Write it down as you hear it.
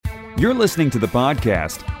You're listening to the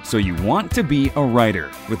podcast, So You Want to Be a Writer,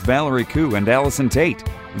 with Valerie Khoo and Alison Tate.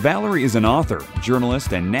 Valerie is an author,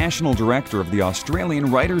 journalist, and national director of the Australian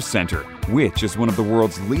Writers' Centre, which is one of the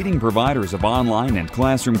world's leading providers of online and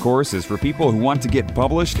classroom courses for people who want to get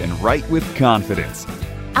published and write with confidence.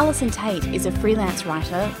 Alison Tate is a freelance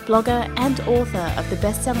writer, blogger, and author of the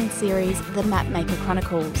best-selling series The Mapmaker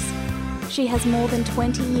Chronicles. She has more than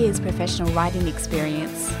 20 years professional writing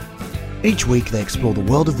experience. Each week they explore the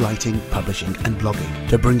world of writing, publishing and blogging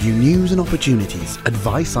to bring you news and opportunities,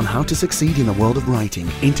 advice on how to succeed in the world of writing,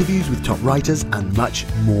 interviews with top writers and much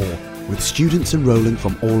more. With students enrolling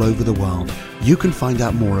from all over the world, you can find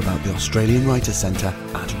out more about the Australian Writers' Centre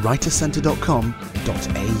at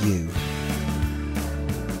writerscentre.com.au.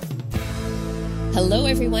 Hello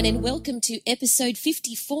everyone and welcome to episode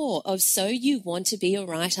 54 of So You Want to Be a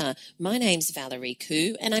Writer. My name's Valerie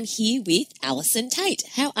Khoo and I'm here with Alison Tate.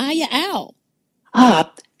 How are you, Al? I'm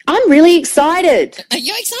really excited. Are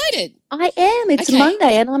you excited? I am. It's Okay.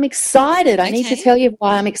 Monday and I'm excited. I need to Okay. tell you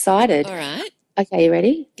why I'm excited. All right, Okay, you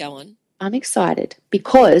ready? go on. I'm excited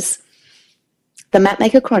because the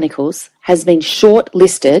Mapmaker Chronicles has been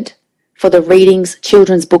shortlisted for the Readings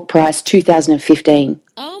Children's Book Prize 2015.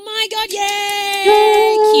 Oh my God, yay!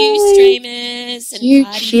 Yay! Cue streamers and Huge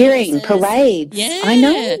party cheering, voices. parades. Yeah. I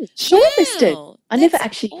know. Shortlisted. Wow, I never that's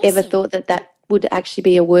actually ever awesome. thought that would actually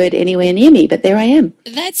be a word anywhere near me, but there I am.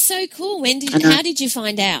 That's so cool. I know. How did you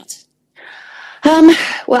find out?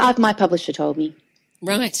 Well, my publisher told me.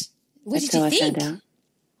 Right. What That's did how you I think? found out.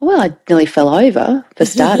 Well, I nearly fell over, for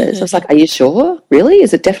starters. I was like, are you sure? Really?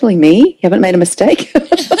 Is it definitely me? You haven't made a mistake?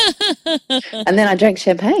 And then I drank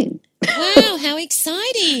champagne. Wow, how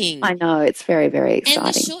exciting. I know, it's very, very And the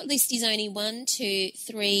exciting. shortlist is only 1, 2,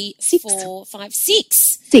 3, Six. 4, 5,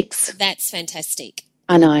 6. 6. That's fantastic.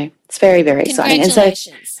 I know. It's very, very exciting. And so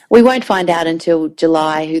Congratulations. we won't find out until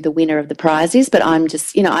July who the winner of the prize is, but I'm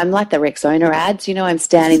just, I'm like the Rexona ads, I'm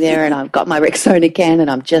standing there and I've got my Rexona can and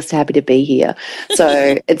I'm just happy to be here.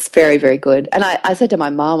 So it's very, very good. And I said to my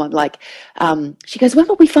mum, I'm like, she goes, when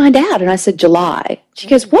will we find out? And I said, July. She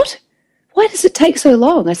goes, what? Why does it take so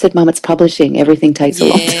long? I said, Mum, it's publishing. Everything takes a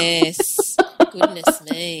long time. Yes. Goodness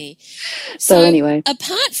me. So anyway.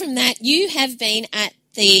 Apart from that, you have been at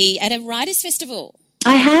a writers' festival.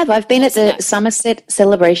 I have. I've been at What's the that? Somerset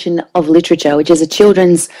Celebration of Literature, which is a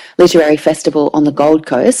children's literary festival on the Gold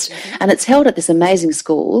Coast, and it's held at this amazing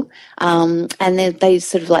school. And they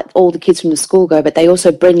sort of like all the kids from the school go, but they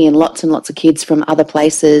also bring in lots and lots of kids from other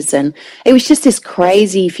places. And it was just this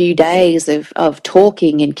crazy few days of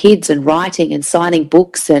talking and kids and writing and signing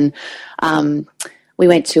books and. We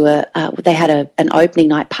went to they had an opening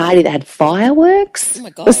night party that had fireworks. Oh my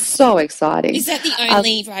It God. was so exciting. Is that the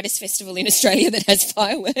only writers' festival in Australia that has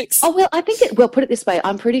fireworks? Oh, well, I think put it this way,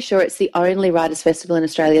 I'm pretty sure it's the only writers' festival in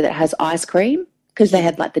Australia that has ice cream because they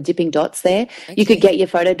had like the dipping dots there. You could get your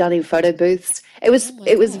photo done in photo booths. It was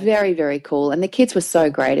very, very cool. And the kids were so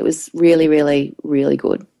great. It was really, really, really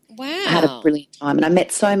good. Wow. I had a brilliant time and I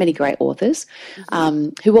met so many great authors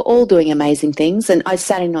who were all doing amazing things, and I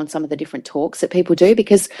sat in on some of the different talks that people do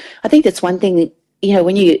because I think that's one thing that,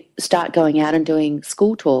 when you start going out and doing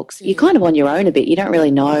school talks, you're kind of on your own a bit. You don't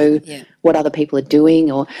really know what other people are doing,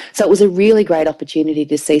 so it was a really great opportunity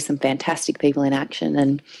to see some fantastic people in action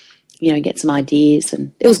and get some ideas,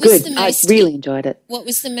 and it was good. I really enjoyed it. What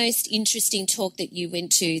was the most interesting talk that you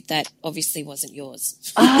went to that obviously wasn't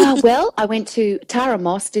yours? Well, I went to Tara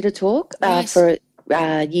Moss did a talk Right. for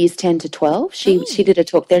years 10 to 12. She did a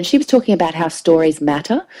talk there, and she was talking about how stories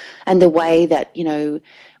matter and the way that, the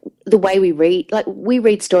way we read. Like, we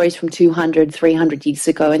read stories from 200, 300 years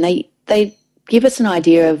ago, and they give us an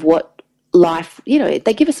idea of what life,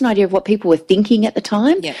 they give us an idea of what people were thinking at the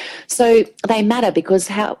time. Yeah. So they matter because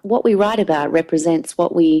what we write about represents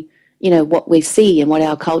what we see and what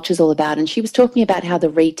our culture's all about. And she was talking about how the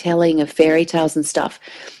retelling of fairy tales and stuff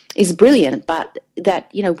is brilliant, but that,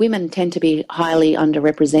 women tend to be highly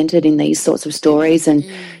underrepresented in these sorts of stories. And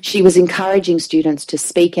she was encouraging students to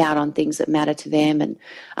speak out on things that matter to them. And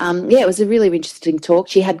it was a really interesting talk.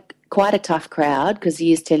 She had quite a tough crowd because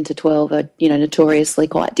years 10 to 12 are, notoriously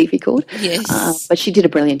quite difficult. Yes. But she did a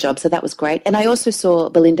brilliant job, so that was great. And I also saw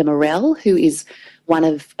Belinda Morell, who is one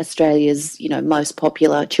of Australia's, most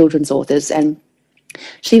popular children's authors, and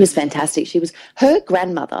she was fantastic. Her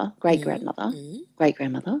grandmother,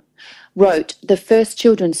 great-grandmother, wrote the first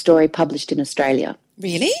children's story published in Australia.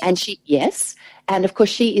 Really? And And, of course,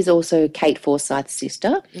 she is also Kate Forsyth's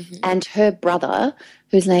sister. Mm-hmm. And her brother,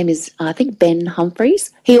 whose name is, I think, Ben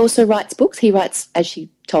Humphries, he also writes books. He writes, as she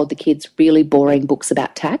told the kids, really boring books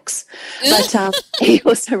about tax. But he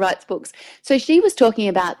also writes books. So she was talking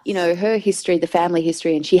about, her history, the family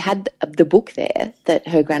history, and she had the book there that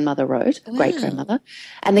her grandmother wrote, great-grandmother.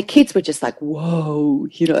 And the kids were just like, whoa,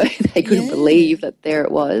 they couldn't believe that there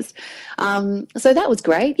it was. So that was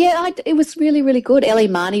great. Yeah, it was really, really good. Ellie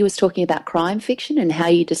Marnie was talking about crime fiction and how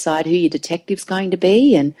you decide who your detective's going to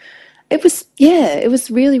be. And it was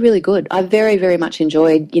really, really good. I very, very much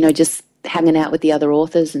enjoyed, just hanging out with the other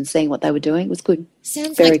authors and seeing what they were doing. It was good.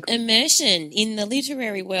 Sounds like immersion in the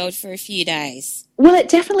literary world for a few days. Well, it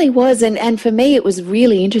definitely was. And for me, it was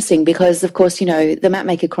really interesting because, of course, the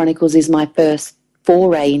Mapmaker Chronicles is my first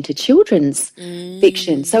foray into children's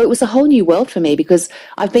fiction. So it was a whole new world for me because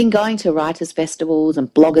I've been going to writers' festivals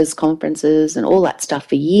and bloggers' conferences and all that stuff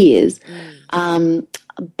for years,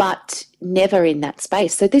 but never in that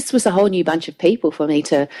space. So this was a whole new bunch of people for me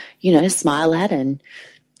to, smile at and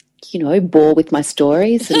bore with my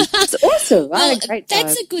stories. And it's awesome. Well,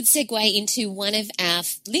 that's a good segue into one of our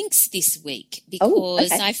links this week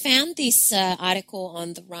because I found this article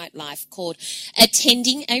on The Right Life called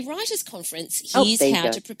Attending a Writers' Conference, Here's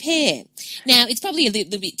How to Prepare. Now, it's probably a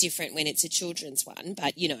little bit different when it's a children's one,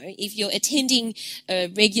 but, if you're attending a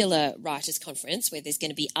regular writers' conference where there's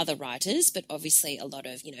going to be other writers, but obviously a lot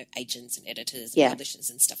of, agents and editors and publishers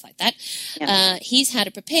and stuff like that, here's how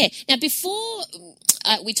to prepare. Now, before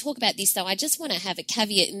we talk about this, though, I just want to have a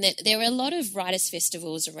caveat in that there are a lot of writers'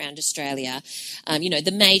 festivals around Australia,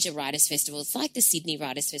 the major writers' festivals like the Sydney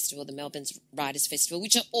Writers' Festival, the Melbourne Writers' Festival,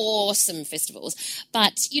 which are awesome festivals.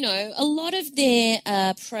 But, a lot of their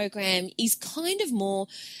program is kind of more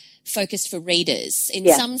focused for readers. In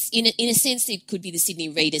a sense, it could be the Sydney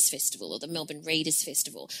Readers Festival or the Melbourne Readers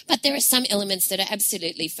Festival. But there are some elements that are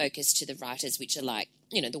absolutely focused to the writers, which are like,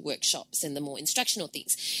 the workshops and the more instructional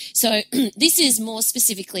things. So this is more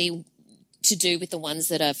specifically to do with the ones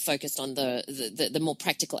that are focused on the more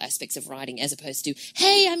practical aspects of writing as opposed to,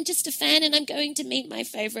 hey, I'm just a fan and I'm going to meet my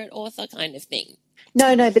favourite author kind of thing.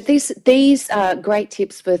 No, but these are great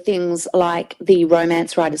tips for things like the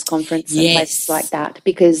Romance Writers Conference and places like that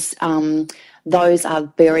because those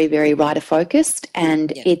are very, very writer-focused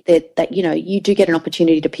and you do get an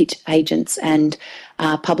opportunity to pitch agents and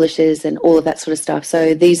publishers and all of that sort of stuff.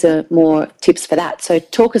 So these are more tips for that. So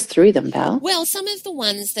talk us through them, Val. Well, some of the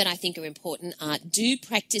ones that I think are important are do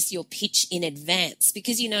practice your pitch in advance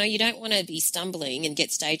because, you don't want to be stumbling and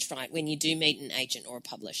get stage fright when you do meet an agent or a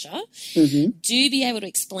publisher. Mm-hmm. Do be able to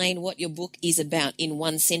explain what your book is about in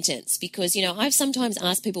one sentence because, I've sometimes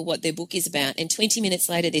asked people what their book is about and 20 minutes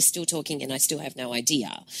later they're still talking and I still have no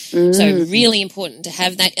idea. Mm. So really important to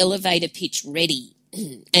have that elevator pitch ready.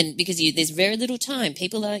 And because there's very little time.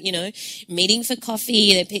 People are, meeting for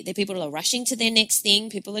coffee. People are rushing to their next thing.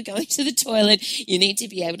 People are going to the toilet. You need to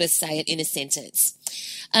be able to say it in a sentence.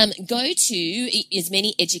 Go to as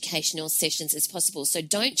many educational sessions as possible. So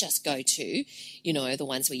don't just go to, the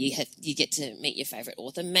ones where you get to meet your favourite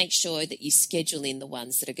author. Make sure that you schedule in the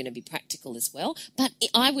ones that are going to be practical as well. But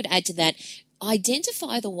I would add to that,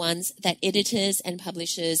 identify the ones that editors and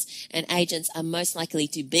publishers and agents are most likely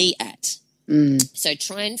to be at. So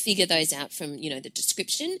try and figure those out from, the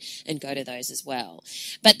description and go to those as well.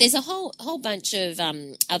 But there's a whole bunch of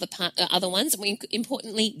other ones. And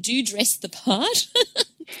importantly, do dress the part.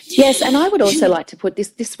 Yes, and I would also like to put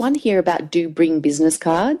this one here about do bring business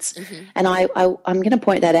cards. Mm-hmm. And I'm going to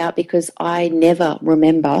point that out because I never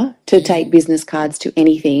remember to take business cards to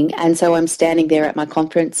anything. And so I'm standing there at my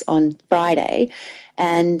conference on Friday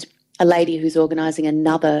and a lady who's organising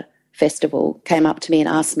another festival came up to me and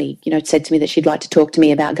asked me, said to me that she'd like to talk to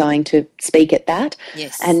me about going to speak at that.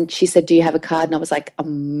 Yes. And she said, do you have a card? And I was like,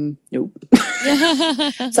 nope.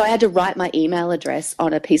 So I had to write my email address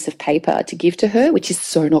on a piece of paper to give to her, which is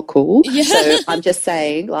so not cool. Yeah. So I'm just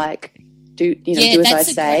saying, do as I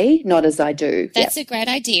say, not as I do. That's a great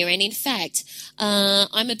idea. And in fact,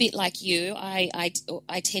 I'm a bit like you. I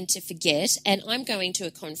tend to forget, and I'm going to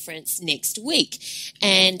a conference next week.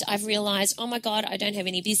 And I've realised, oh, my God, I don't have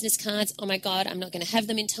any business cards. Oh, my God, I'm not going to have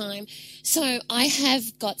them in time. So I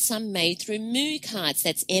have got some made through Moo Cards.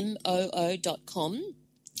 That's MOO.com.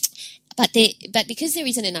 But because there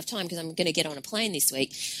isn't enough time, because I'm going to get on a plane this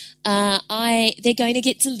week, they're going to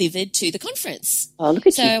get delivered to the conference. Oh, look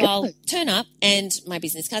at you. So I'll turn up and my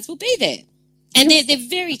business cards will be there. And they're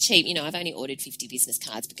very cheap. I've only ordered 50 business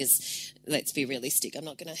cards because, let's be realistic, I'm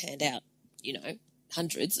not going to hand out,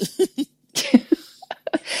 hundreds.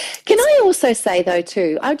 Can I also say, though,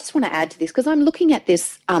 too, I just want to add to this because I'm looking at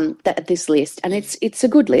this this list, and it's a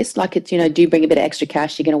good list. Like, it's, do you bring a bit of extra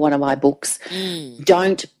cash, you're going to want to buy books.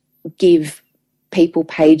 Don't give people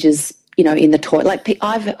pages, in the toilet. Like,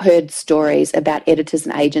 I've heard stories about editors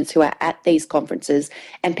and agents who are at these conferences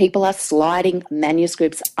and people are sliding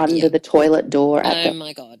manuscripts under the toilet door. Oh,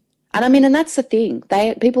 my God. And I mean, and that's the thing.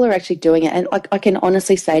 People are actually doing it. And I can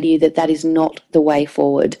honestly say to you that is not the way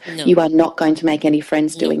forward. No. You are not going to make any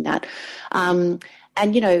friends doing that. And,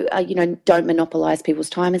 don't monopolise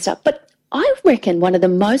people's time and stuff. But I reckon one of the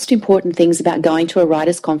most important things about going to a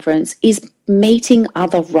writers' conference is meeting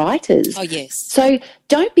other writers. Oh, yes. So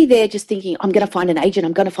don't be there just thinking, I'm going to find an agent,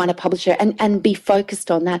 I'm going to find a publisher, and be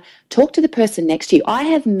focused on that. Talk to the person next to you. I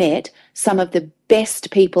have met some of the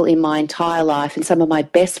best people in my entire life and some of my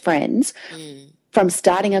best friends from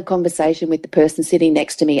starting a conversation with the person sitting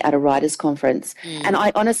next to me at a writers' conference. And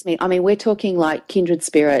I honestly, we're talking like kindred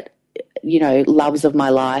spirit, loves of my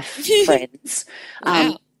life friends.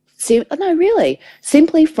 Wow. No, really.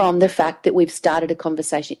 Simply from the fact that we've started a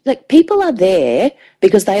conversation. Like, people are there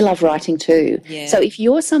because they love writing too. Yeah. So if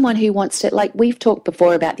you're someone who wants to, like, we've talked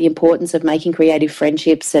before about the importance of making creative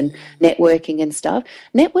friendships and networking and stuff.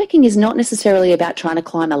 Networking is not necessarily about trying to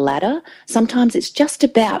climb a ladder. Sometimes it's just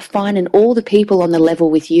about finding all the people on the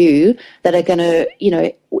level with you that are going to,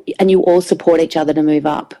 and you all support each other to move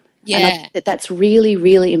up. Yeah. And I think that's really,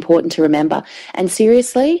 really important to remember. And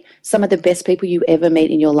seriously, some of the best people you ever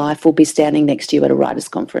meet in your life will be standing next to you at a writers'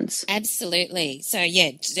 conference. Absolutely. So,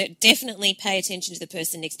 definitely pay attention to the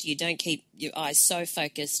person next to you. Don't keep your eyes so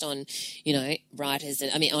focused on, writers,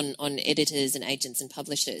 on editors and agents and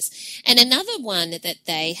publishers. And another one that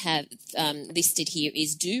they have listed here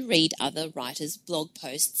is do read other writers' blog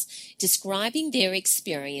posts describing their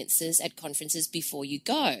experiences at conferences before you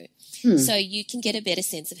go. So you can get a better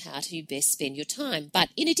sense of how to best spend your time. But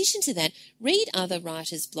in addition to that, read other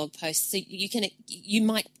writers' blog posts so you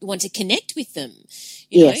might want to connect with them.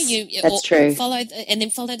 That's true. Follow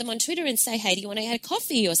them on Twitter and say, hey, do you want to have a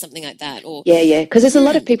coffee or something like that? Or because there's a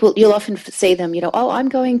lot of people, you'll often see them, I'm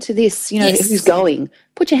going to this, who's going?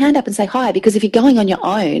 Put your hand up and say hi, because if you're going on your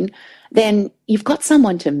own, then you've got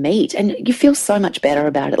someone to meet and you feel so much better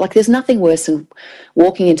about it. Like, there's nothing worse than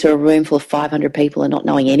walking into a room full of 500 people and not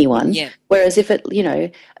knowing anyone. Yeah. Whereas if it,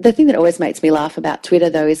 the thing that always makes me laugh about Twitter,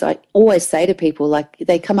 though, is I always say to people, like,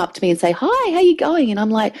 they come up to me and say, hi, how you going? And I'm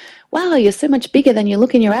like, wow, you're so much bigger than you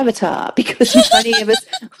look in your avatar, because you only ever,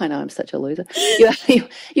 I know I'm such a loser.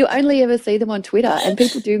 You only ever see them on Twitter, and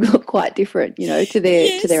people do look quite different, to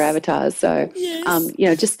their avatars. So,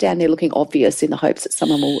 just stand there looking obvious in the hopes that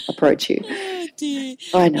someone will approach you. Oh, dear.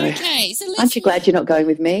 I know. Okay, so aren't you glad you're not going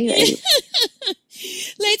with me?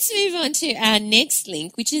 Let's move on to our next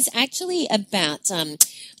link, which is actually about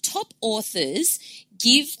top authors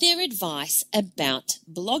give their advice about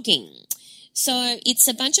blogging. So it's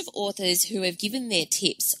a bunch of authors who have given their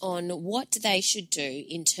tips on what they should do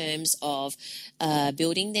in terms of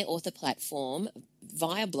building their author platform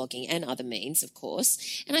via blogging and other means, of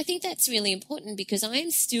course. And I think that's really important because I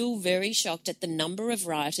am still very shocked at the number of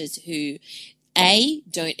writers who A,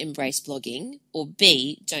 don't embrace blogging, or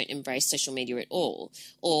B, don't embrace social media at all,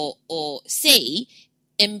 or C,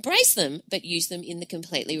 embrace them but use them in the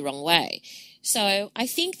completely wrong way. So I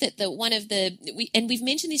think that we've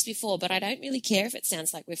mentioned this before, but I don't really care if it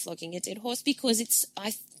sounds like we're flogging a dead horse, because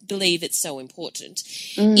I believe it's so important,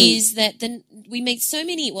 is that we meet so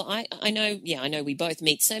many, I know we both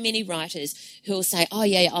meet so many writers who will say, oh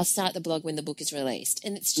yeah, I'll start the blog when the book is released.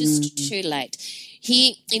 And it's just too late.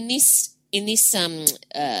 Here in this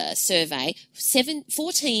survey,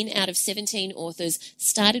 14 out of 17 authors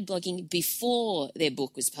started blogging before their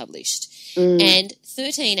book was published. And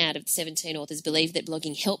 13 out of 17 authors believe that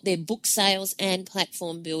blogging helped their book sales and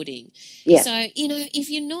platform building. Yeah. So, if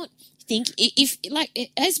you're not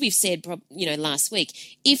as we've said, last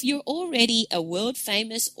week, if you're already a world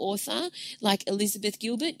famous author like Elizabeth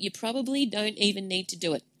Gilbert, you probably don't even need to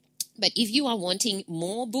do it. But if you are wanting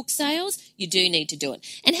more book sales, you do need to do it.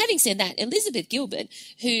 And having said that, Elizabeth Gilbert,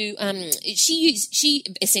 who she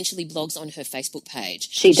essentially blogs on her Facebook page.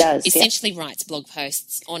 She does. Essentially writes blog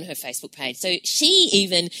posts on her Facebook page. So she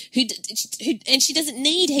even and she doesn't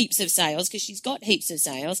need heaps of sales because she's got heaps of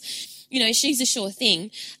sales. She's a sure thing.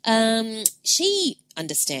 She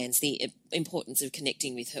understands the importance of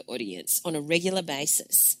connecting with her audience on a regular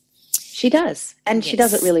basis. She does, and she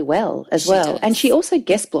does it really well as well. And she also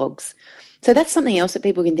guest blogs. So that's something else that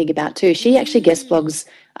people can think about too. She actually guest blogs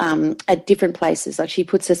at different places. Like she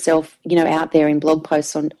puts herself, out there in blog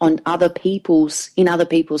posts on other people's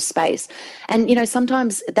space. And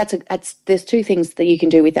sometimes there's two things that you can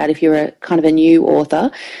do with that. If you're a kind of a new author,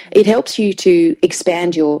 it helps you to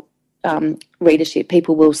expand your readership.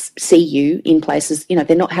 People will see you in places,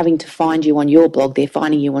 they're not having to find you on your blog, they're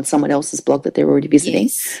finding you on someone else's blog that they're already visiting.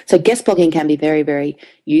 Yes. So guest blogging can be very, very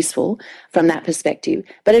useful from that perspective.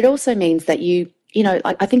 But it also means that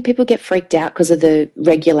I think people get freaked out because of the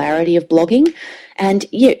regularity of blogging. And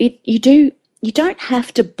you don't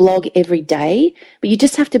have to blog every day, but you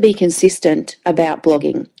just have to be consistent about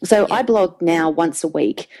blogging. So I blog now once a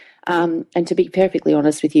week. And to be perfectly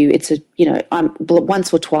honest with you, I'm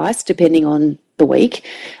once or twice depending on the week,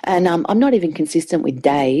 and I'm not even consistent with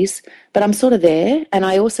days, but I'm sort of there. And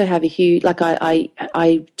I also have a huge,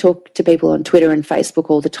 I talk to people on Twitter and Facebook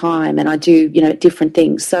all the time, and I do different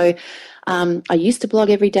things. So I used to blog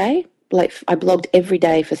every day. Like I blogged every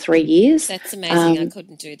day for 3 years. That's amazing. I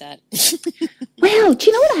couldn't do that. Well, do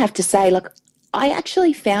you know what I have to say? I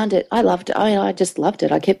actually found it. I loved it. I just loved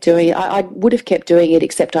it. I kept doing it. I would have kept doing it,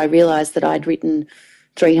 except I realised that I'd written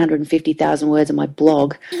 350,000 words on my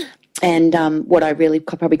blog. And what I really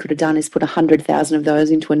probably could have done is put 100,000 of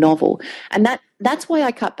those into a novel. And that's why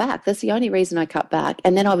I cut back. That's the only reason I cut back.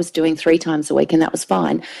 And then I was doing 3 times a week, and that was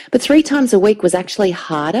fine. But 3 times a week was actually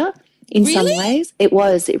harder in some ways. It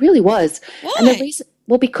was. It really was. Why? And the reason,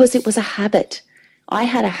 because it was a habit. I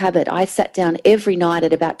had a habit. I sat down every night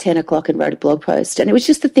at about 10 o'clock and wrote a blog post. And it was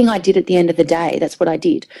just the thing I did at the end of the day. That's what I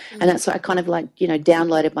did. And that's why I kind of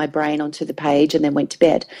downloaded my brain onto the page and then went to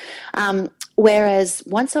bed. Whereas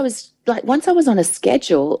once I was on a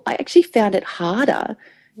schedule, I actually found it harder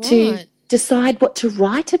to decide what to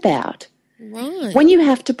write about. Right. When you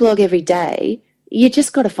have to blog every day, you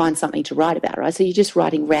just got to find something to write about, right? So you're just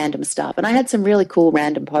writing random stuff. And I had some really cool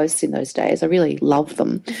random posts in those days. I really loved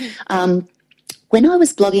them. When I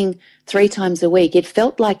was blogging 3 times a week, it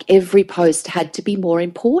felt like every post had to be more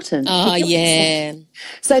important. Oh, yeah.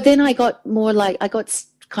 So then I got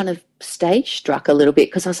kind of stage struck a little bit,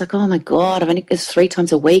 because I was like, oh my God, it's 3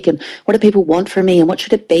 times a week, and what do people want from me, and what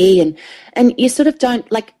should it be? And you sort of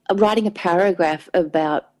don't, like writing a paragraph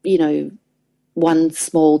about, one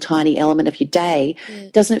small tiny element of your day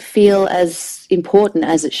doesn't feel as important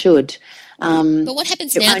as it should. But what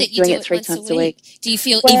happens now that you do it 3 once times a week? Do you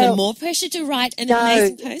feel even more pressure to write an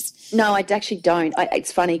amazing post? No, I actually don't.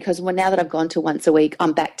 It's funny because now that I've gone to once a week,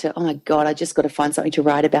 I'm back to, oh my God, I just got to find something to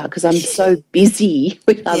write about, because I'm so busy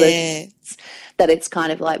with other things that it's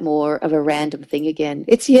kind of like more of a random thing again.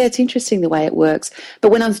 It's interesting the way it works.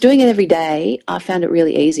 But when I was doing it every day, I found it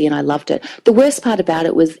really easy and I loved it. The worst part about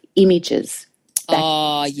it was images.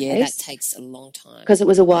 Oh, yeah, that takes a long time. Because it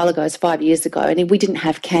was a while ago, it's 5 years ago, and we didn't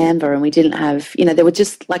have Canva, and we didn't have, there were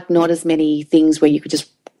just like not as many things where you could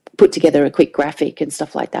just put together a quick graphic and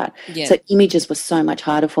stuff like that. Yeah. So images were so much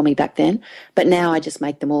harder for me back then. But now I just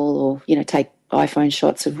make them all, or, take iPhone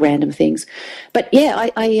shots of random things. But yeah,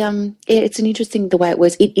 it's an interesting the way it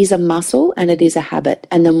works. It is a muscle and it is a habit,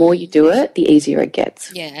 and the more you do it, the easier it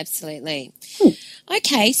gets. Yeah, absolutely.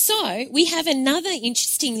 Okay, so we have another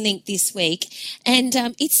interesting link this week, and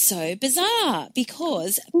it's so bizarre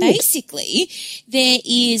because basically there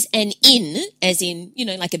is an inn, as in,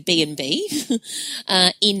 like a B&B,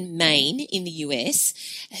 in Maine in the US,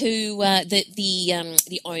 who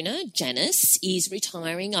the owner, Janice, is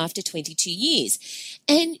retiring after 22 years.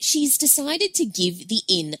 And she's decided to give the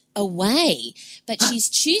inn away, but she's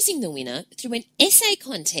choosing the winner through an essay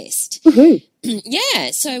contest. Woohoo.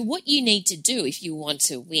 Yeah, so what you need to do if you want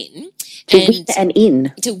to win... To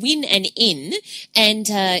win an inn,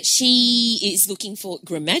 and she is looking for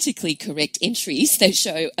grammatically correct entries that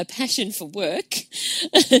show a passion for work,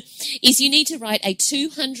 is you need to write a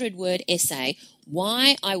 200-word essay,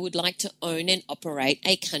 why I would like to own and operate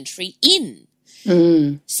a country inn.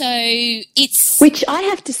 So it's... Which I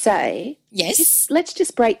have to say... Yes? Let's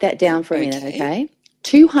just break that down for a minute, okay?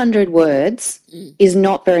 200 words is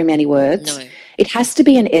not very many words. No. It has to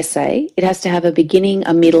be an essay. It has to have a beginning,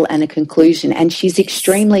 a middle, and a conclusion. And she's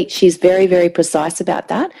very, very precise about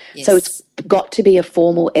that. Yes. So it's got to be a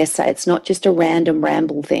formal essay. It's not just a random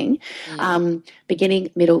ramble thing. Beginning,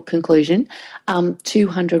 middle, conclusion,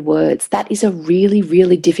 200 words. That is a really,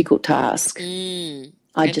 really difficult task.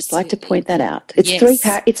 I'd just like to point that out. It's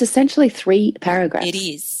it's essentially 3 paragraphs. It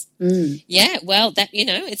is. Yeah, well, that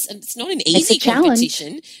it's not an easy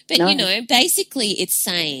competition, but basically it's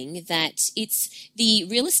saying that the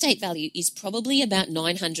real estate value is probably about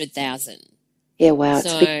 $900,000. Yeah, wow,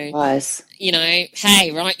 it's a big prize. You know,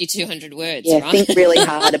 hey, write your 200 words, yeah, right? Think really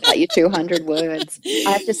hard about your 200 words. I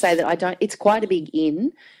have to say that it's quite a big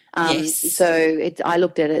in. Yes. So I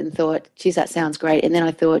looked at it and thought, geez, that sounds great. And then I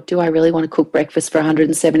thought, do I really want to cook breakfast for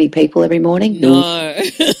 170 people every morning? No.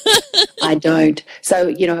 I don't. So,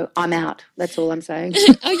 you know, I'm out. That's all I'm saying.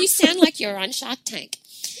 Oh, you sound like you're on Shark Tank.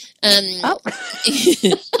 I'm out.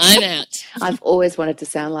 I've always wanted to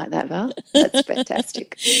sound like that, Val. That's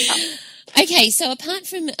fantastic. Okay, so apart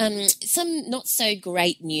from some not so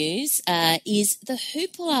great news, is the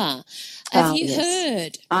hoopla. Have you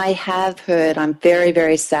heard? I have heard. I'm very,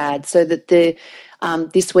 very sad. So that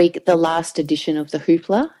this week, the last edition of the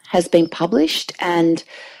hoopla has been published, and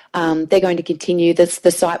they're going to continue. The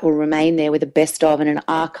site will remain there with a best of and an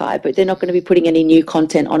archive, but they're not going to be putting any new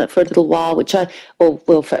content on it for a little while,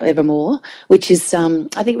 forevermore, which is,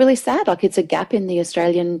 I think, really sad. Like, it's a gap in the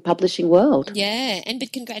Australian publishing world. Yeah,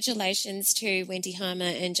 but congratulations to Wendy Harmer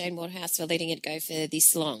and Jane Waterhouse for letting it go for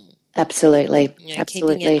this long. Absolutely.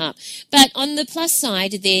 Keeping it up. But on the plus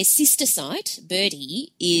side, their sister site,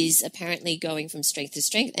 Birdie, is apparently going from strength to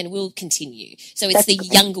strength and will continue. So it's the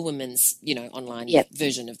younger women's, online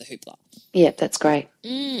version of the hoopla. Yep, that's great.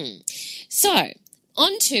 So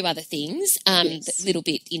on to other things, a little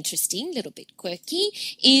bit interesting, a little bit quirky,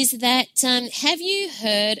 is that have you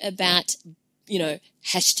heard about,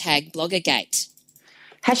 hashtag Bloggergate?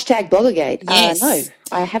 Hashtag Bloggergate? Yes. No,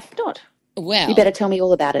 I have not. Well, you better tell me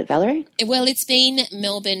all about it, Valerie. Well, it's been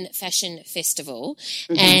Melbourne Fashion Festival,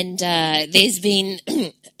 and there's been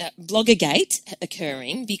Bloggergate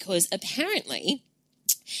occurring because apparently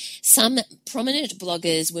some prominent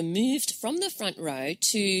bloggers were moved from the front row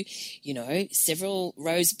to, several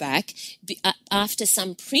rows back after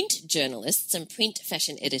some print journalists, some print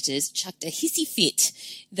fashion editors chucked a hissy fit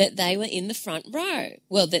that they were in the front row.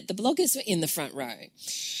 Well, that the bloggers were in the front row.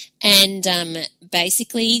 And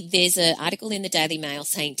basically there's an article in the Daily Mail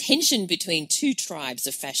saying tension between two tribes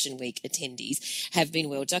of Fashion Week attendees have been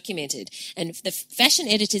well documented. And the fashion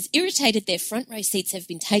editors irritated their front row seats have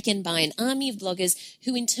been taken by an army of bloggers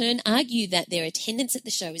who in turn argue that their attendance at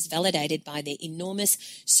the show is validated by their enormous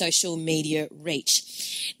social media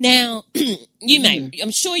reach. Now,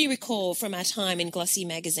 I'm sure you recall from our time in glossy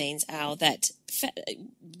magazines, Al, that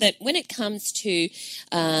when it comes to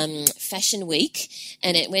Fashion Week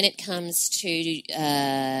and when it comes to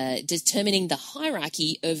determining the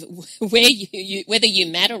hierarchy of whether you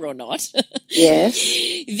matter or not,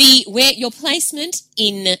 yes, where your placement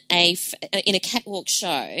in a catwalk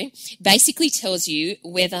show basically tells you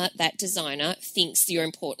whether that designer thinks you're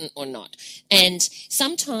important or not. And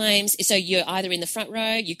sometimes, so you're either in the front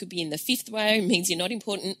row, you could be in the fifth row, means you're not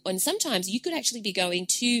important, and sometimes you could actually be going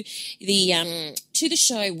to the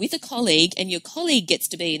show with a colleague, and your colleague gets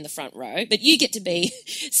to be in the front row, but you get to be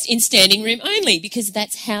in standing room only because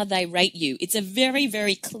that's how they rate you. It's a very,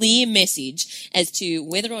 very clear message as to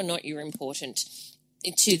whether or not you're important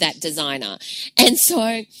to that designer. And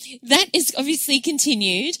so that is obviously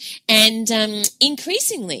continued, and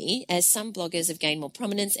increasingly, as some bloggers have gained more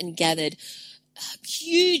prominence and gathered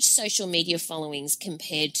huge social media followings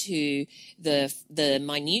compared to the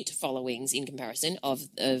minute followings in comparison of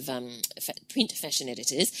print fashion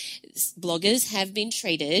editors, bloggers have been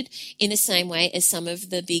treated in the same way as some of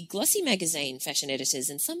the big glossy magazine fashion editors,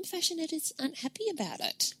 and some fashion editors aren't happy about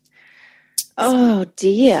it. Oh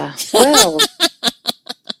dear. Well,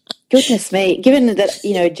 goodness me. Given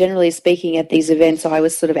that, generally speaking at these events I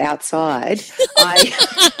was sort of outside,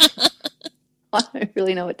 I don't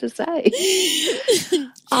really know what to say.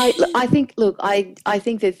 I think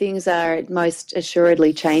that things are most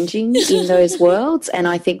assuredly changing in those worlds, and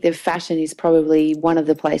I think that fashion is probably one of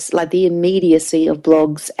the places, like the immediacy of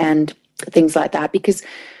blogs and things like that, because,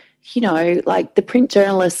 like the print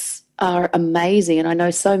journalists are amazing, and I know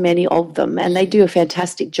so many of them, and they do a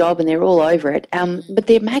fantastic job, and they're all over it. But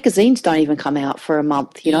their magazines don't even come out for a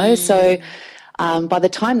month, so... by the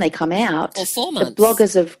time they come out, or 4 months, the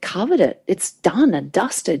bloggers have covered it. It's done and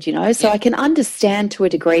dusted, So I can understand to a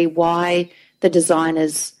degree why the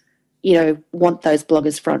designers, want those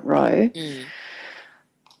bloggers front row.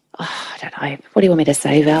 Oh, I don't know. What do you want me to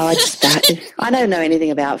say, Val? I don't know anything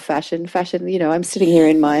about fashion. I'm sitting here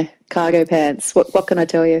in my cargo pants. What can I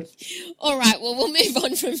tell you? All right. Well, we'll move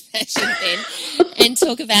on from fashion then and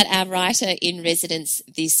talk about our writer in residence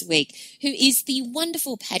this week, who is the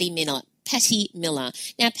wonderful Patty Minott. Patty Miller.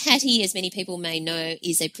 Now, Patty, as many people may know,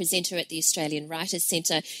 is a presenter at the Australian Writers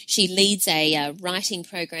Centre. She leads a writing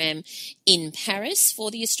program in Paris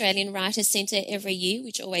for the Australian Writers Centre every year,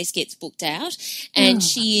 which always gets booked out. And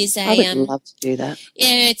she is I would love to do that.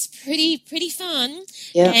 Yeah, it's pretty fun.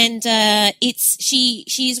 Yeah. And she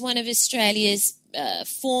is one of Australia's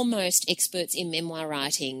foremost experts in memoir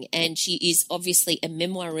writing, and she is obviously a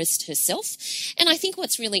memoirist herself. And I think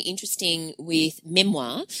what's really interesting with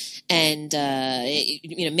memoir and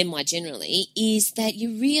memoir generally is that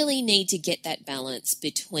you really need to get that balance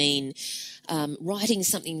between writing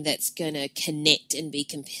something that's going to connect and be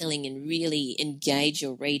compelling and really engage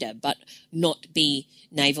your reader, but not be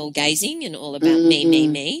navel-gazing and all about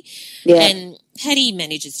me. Yeah. And Patty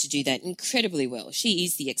manages to do that incredibly well. She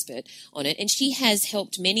is the expert on it, and she has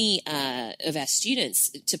helped many of our students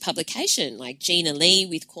to publication, like Gina Lee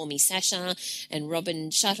with Call Me Sasha and Robin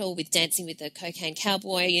Shuttle with Dancing with the Cocaine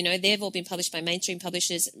Cowboy. You know, they've all been published by mainstream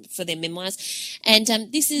publishers for their memoirs. And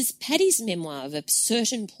this is Patty's memoir of a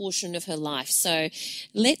certain portion of her life. So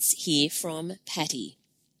let's hear from Patty.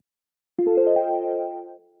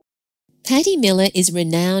 Patty Miller is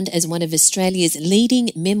renowned as one of Australia's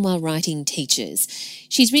leading memoir writing teachers.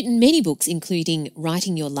 She's written many books, including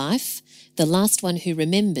Writing Your Life, The Last One Who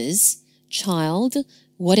Remembers, Child,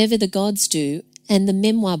 Whatever the Gods Do, and The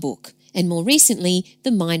Memoir Book, and more recently,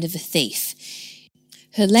 The Mind of a Thief.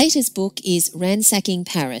 Her latest book is Ransacking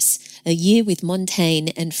Paris, A Year with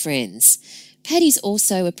Montaigne and Friends. Patty's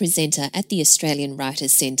also a presenter at the Australian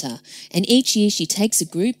Writers Centre, and each year she takes a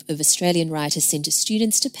group of Australian Writers Centre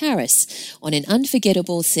students to Paris on an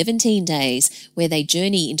unforgettable 17 days where they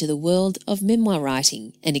journey into the world of memoir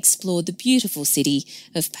writing and explore the beautiful city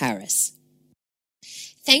of Paris.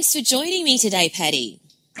 Thanks for joining me today, Patty.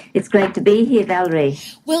 It's great to be here, Valerie.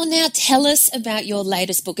 Well, now tell us about your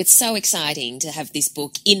latest book. It's so exciting to have this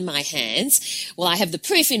book in my hands. Well, I have the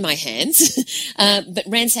proof in my hands, but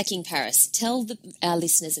Ransacking Paris. Tell our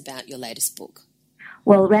listeners about your latest book.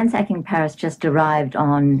 Well, Ransacking Paris just arrived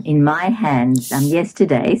in my hands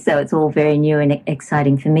yesterday, so it's all very new and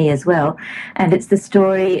exciting for me as well. And it's the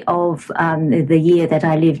story of the year that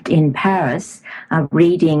I lived in Paris,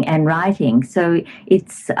 reading and writing. So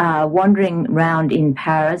it's wandering around in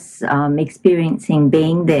Paris, experiencing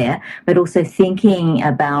being there, but also thinking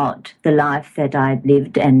about the life that I'd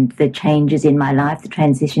lived and the changes in my life, the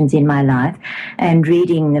transitions in my life, and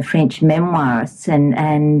reading the French memoirists,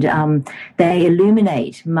 and they illuminate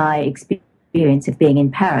my experience of being in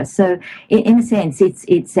Paris. So in a sense,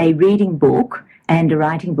 it's a reading book and a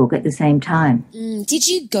writing book at the same time. Did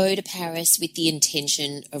you go to Paris with the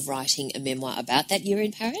intention of writing a memoir about that year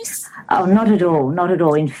in Paris? Oh, not at all, not at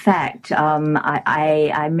all. In fact,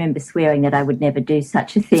 I remember swearing that I would never do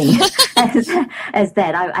such a thing as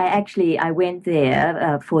that. I went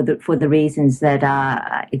there for the reasons that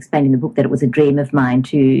are explained in the book, that it was a dream of mine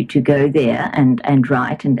to go there and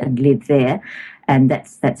write and live there. And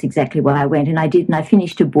that's exactly why I went. And I did, and I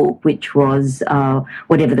finished a book which was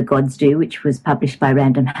Whatever the Gods Do, which was published by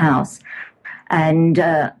Random House. And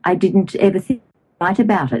I didn't ever write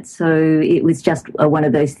about it. So it was just one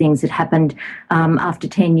of those things that happened after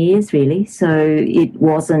 10 years, really. So it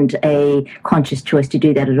wasn't a conscious choice to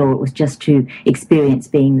do that at all. It was just to experience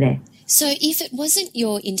being there. So if it wasn't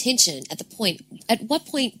your intention at what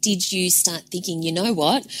point did you start thinking, you know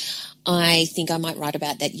what, I think I might write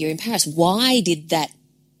about that year in Paris? Why did that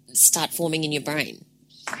start forming in your brain?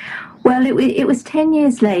 Well, it was 10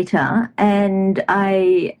 years later, and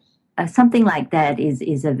something like that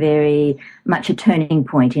is a very much a turning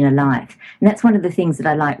point in a life. And that's one of the things that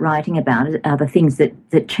I like writing about, are the things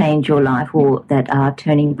that change your life, or that are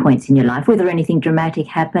turning points in your life. Whether anything dramatic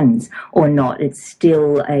happens or not, it's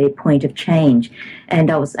still a point of change. And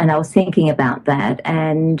I was thinking about that,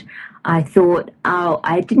 and I thought,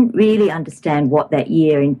 I didn't really understand what that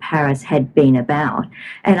year in Paris had been about.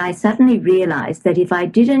 And I suddenly realized that if I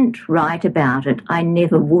didn't write about it, I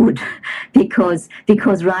never would, because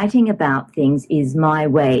writing about things is my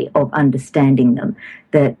way of understanding them.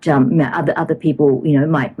 That other people,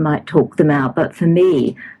 might talk them out, but for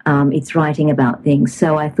me, it's writing about things.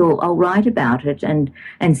 So I thought I'll write about it and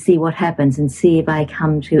see what happens, and see if I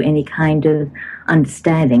come to any kind of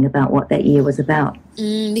understanding about what that year was about.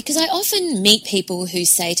 Because I often meet people who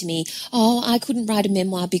say to me, oh, I couldn't write a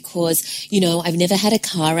memoir because, I've never had a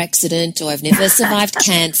car accident, or I've never survived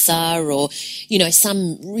cancer, or,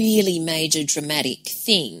 some really major dramatic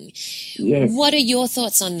thing. Yes. What are your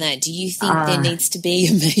thoughts on that? Do you think there needs to be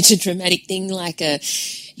a major dramatic thing, like a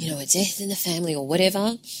death in the family or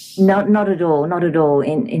whatever? Not at all. Not at all.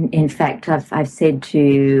 In fact, I've said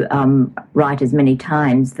to writers many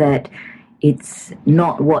times that it's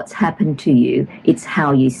not what's happened to you, it's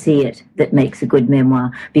how you see it that makes a good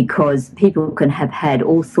memoir, because people can have had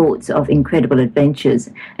all sorts of incredible adventures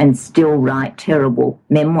and still write terrible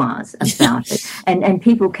memoirs about it. And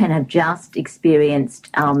people can have just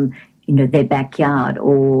experienced their backyard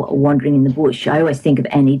or wandering in the bush. I always think of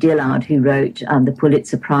Annie Dillard, who wrote the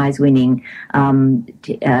Pulitzer Prize-winning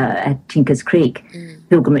at Tinker's Creek,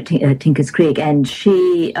 Pilgrim at Tinker's Creek, and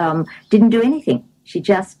she didn't do anything. She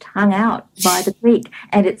just hung out by the creek,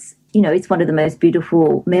 and it's one of the most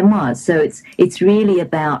beautiful memoirs. So it's really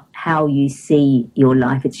about how you see your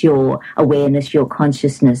life. It's your awareness, your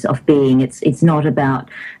consciousness of being. It's not about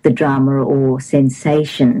the drama or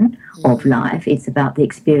sensation of life. It's about the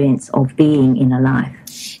experience of being in a life.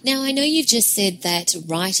 Now, I know you've just said that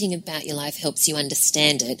writing about your life helps you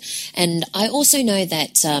understand it. And I also know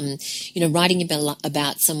that, writing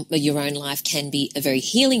about your own life can be a very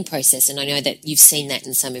healing process. And I know that you've seen that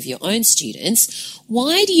in some of your own students.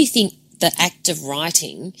 Why do you think the act of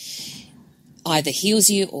writing either heals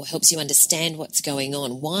you or helps you understand what's going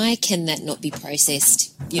on? Why can that not be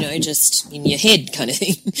processed, just in your head kind of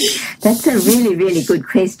thing? That's a really, really good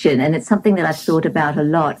question, and it's something that I've thought about a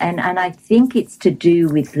lot. And I think it's to do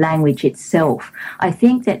with language itself. I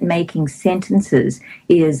think that making sentences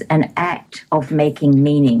is an act of making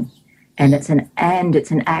meaning. And it's an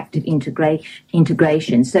act of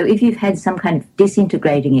integration. So if you've had some kind of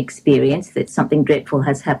disintegrating experience, that something dreadful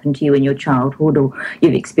has happened to you in your childhood, or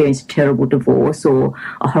you've experienced a terrible divorce or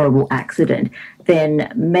a horrible accident,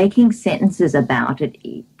 then making sentences about it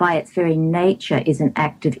by its very nature is an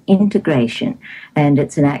act of integration, and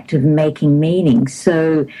it's an act of making meaning.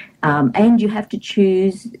 So, and you have to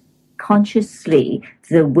choose consciously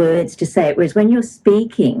the words to say it, whereas when you're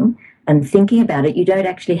speaking and thinking about it, you don't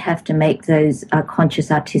actually have to make those conscious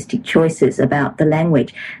artistic choices about the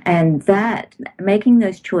language. And that, making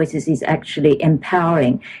those choices is actually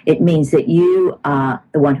empowering. It means that you are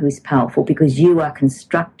the one who is powerful because you are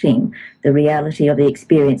constructing the reality of the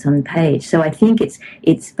experience on the page. So I think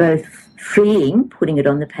it's both freeing, putting it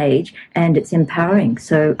on the page, and it's empowering.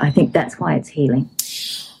 So I think that's why it's healing.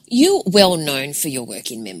 You're well known for your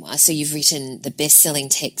work in memoir. So you've written the best-selling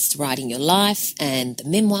text, Writing Your Life, and the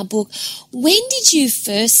memoir book. When did you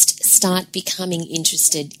first start becoming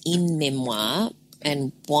interested in memoir,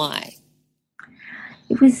 and why?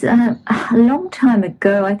 It was a long time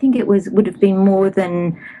ago. I think it would have been more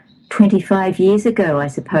than 25 years ago, I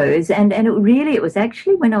suppose. And it was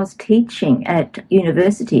actually when I was teaching at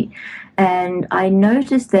university. And I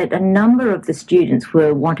noticed that a number of the students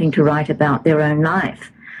were wanting to write about their own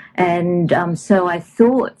life. And so I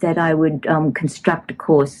thought that I would construct a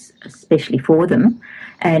course especially for them,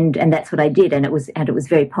 and that's what I did. And it was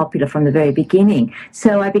very popular from the very beginning.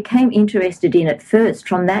 So I became interested in it first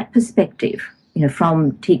from that perspective,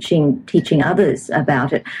 from teaching others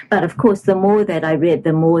about it. But of course, the more that I read,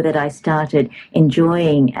 the more that I started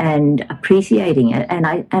enjoying and appreciating it, and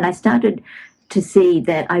I started to see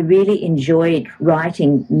that I really enjoyed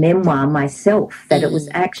writing memoir myself, that it was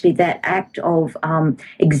actually that act of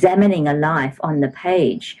examining a life on the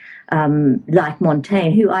page, like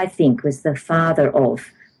Montaigne, who I think was the father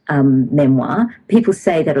of memoir. People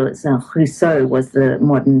say that Rousseau was the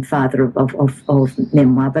modern father of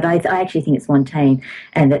memoir, but I actually think it's Montaigne,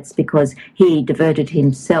 and that's because he devoted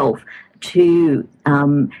himself to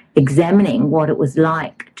examining what it was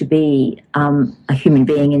like to be a human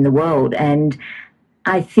being in the world. And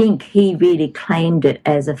I think he really claimed it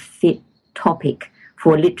as a fit topic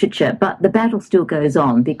for literature. But the battle still goes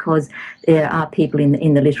on, because there are people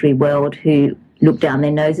in the literary world who look down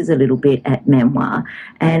their noses a little bit at memoir.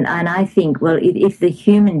 And I think, well, if the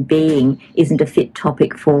human being isn't a fit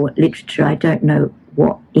topic for literature, I don't know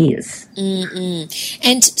what is.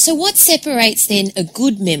 And so what separates then a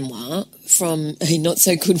good memoir from a not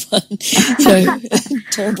so good one?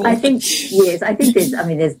 Terrible. I think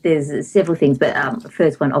there's several things, but the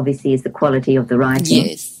first one obviously is the quality of the writing.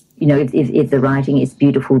 Yes. If the writing is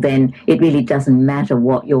beautiful, then it really doesn't matter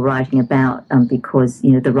what you're writing about, because,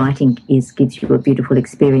 the writing gives you a beautiful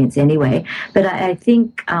experience anyway. But I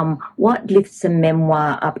think what lifts a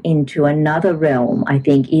memoir up into another realm, I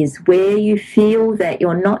think, is where you feel that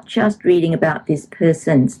you're not just reading about this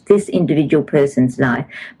individual person's life,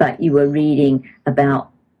 but you are reading about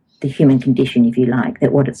the human condition, if you like,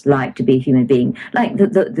 that what it's like to be a human being. Like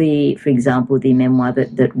for example, the memoir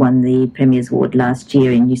that won the Premier's Award last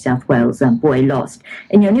year in New South Wales, Boy Lost.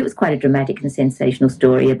 And, it was quite a dramatic and sensational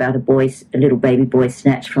story about a little baby boy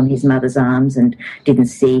snatched from his mother's arms and didn't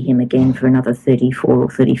see him again for another 34 or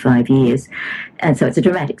 35 years. And so it's a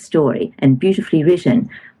dramatic story and beautifully written.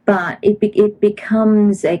 but it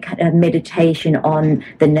becomes a kind of meditation on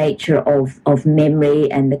the nature of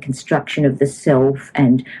memory and the construction of the self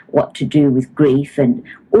and what to do with grief and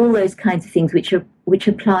all those kinds of things which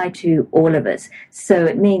apply to all of us. So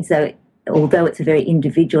it means that although it's a very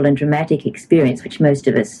individual and dramatic experience, which most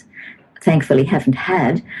of us thankfully haven't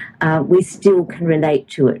had, we still can relate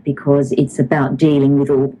to it because it's about dealing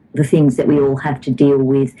with all the things that we all have to deal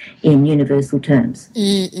with in universal terms.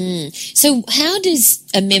 Mm-mm. So how does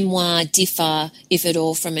a memoir differ, if at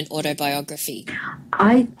all, from an autobiography?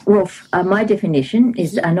 My definition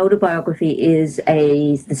is an autobiography is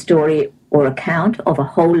the story or account of a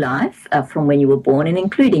whole life from when you were born and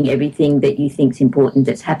including everything that you think is important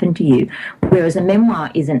that's happened to you, whereas a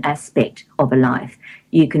memoir is an aspect of a life.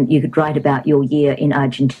 You could write about your year in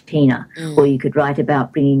Argentina, or you could write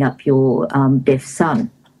about bringing up your deaf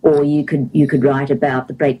son, or you could write about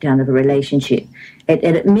the breakdown of a relationship.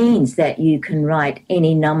 And it means that you can write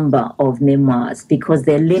any number of memoirs because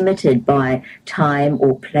they're limited by time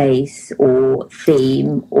or place or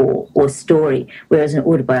theme or story, whereas an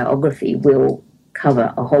autobiography will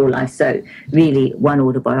cover a whole life. So really one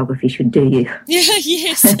autobiography should do you. Yeah,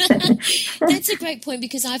 yes. That's a great point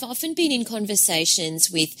because I've often been in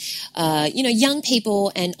conversations with, young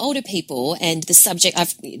people and older people, and the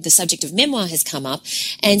subject of memoir has come up,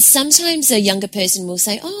 and sometimes a younger person will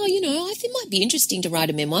say, I think it might be interesting to write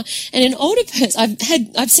a memoir, and an older person,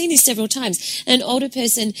 I've seen this several times, an older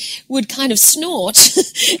person would kind of snort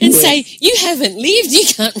and say, you haven't lived, you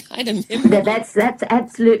can't write a memoir. That's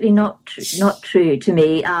absolutely not true. To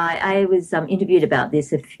me, I was interviewed about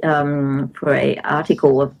this for an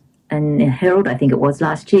article in Herald, I think it was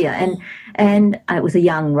last year, and it was a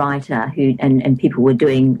young writer who and people were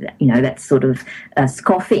doing that sort of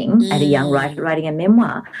scoffing at a young writer writing a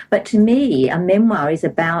memoir. But to me, a memoir is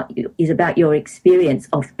about your experience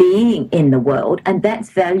of being in the world, and that's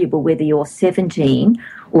valuable whether you're 17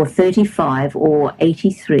 or 35 or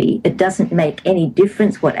 83. It doesn't make any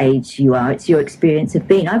difference what age you are. It's your experience of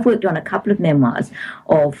being. I've worked on a couple of memoirs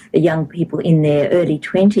of young people in their early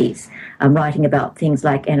 20s, writing about things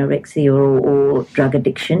like anorexia or drug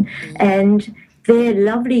addiction, and their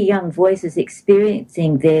lovely young voices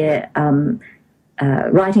experiencing their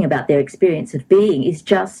writing about their experience of being is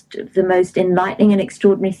just the most enlightening and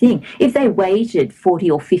extraordinary thing. If they waited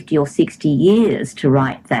 40 or 50 or 60 years to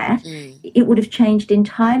write that, it would have changed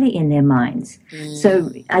entirely in their minds.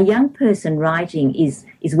 So a young person writing is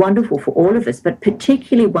wonderful for all of us, but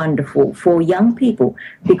particularly wonderful for young people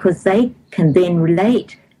because they can then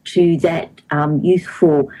relate to that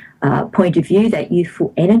youthful point of view, that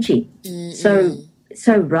youthful energy.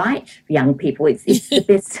 So write, young people. It's the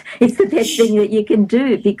best. It's the best thing that you can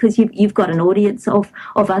do because you've got an audience of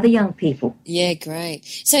other young people. Yeah, great.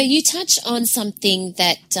 So you touch on something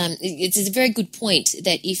that it's a very good point.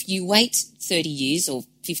 That if you wait 30 years or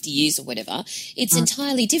 50 years or whatever, it's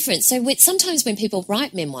entirely different. So sometimes when people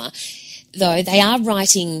write memoir, though, they are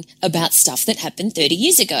writing about stuff that happened 30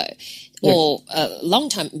 years ago. Yes. Or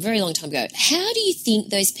very long time ago. How do you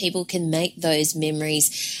think those people can make those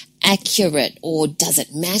memories accurate, or does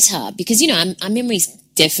it matter? Because, our memories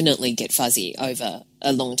definitely get fuzzy over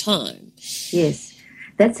a long time. Yes.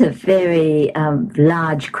 That's a very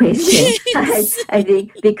large question, I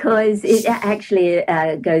think, because it actually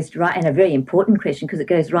goes right, and a very important question, because it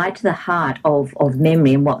goes right to the heart of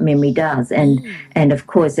memory and what memory does. And of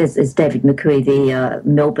course, as David McCooey, the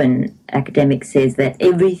Melbourne academic, says, that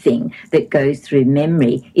everything that goes through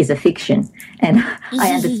memory is a fiction. And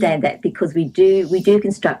I understand that because we do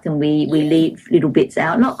construct them. We leave little bits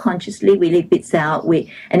out, not consciously. We leave bits out.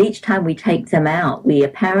 And each time we take them out, we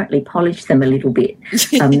apparently polish them a little bit.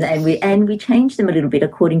 And we change them a little bit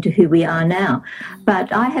according to who we are now.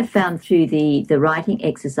 But I have found through the writing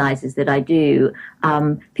exercises that I do,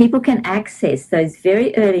 people can access those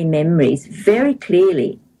very early memories very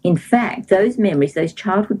clearly. In fact, those memories, those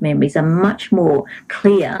childhood memories, are much more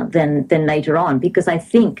clear than later on, because I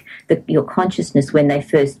think that your consciousness when they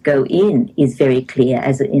first go in is very clear.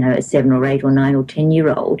 As a 7 or 8 or 9 or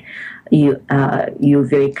 10-year-old, you're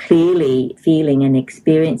very clearly feeling and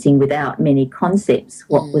experiencing without many concepts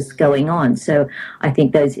what was going on. So I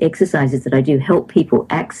think those exercises that I do help people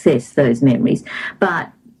access those memories.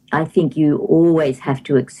 But I think you always have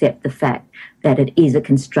to accept the fact that it is a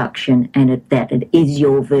construction and that it is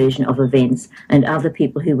your version of events, and other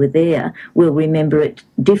people who were there will remember it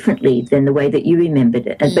differently than the way that you remembered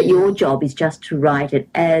it. But your job is just to write it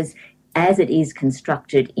as as it is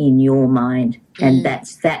constructed in your mind. And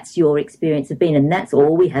that's your experience of being. And that's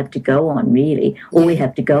all we have to go on, really. All we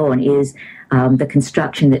have to go on is the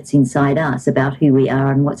construction that's inside us about who we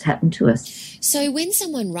are and what's happened to us. So when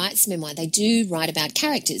someone writes memoir, they do write about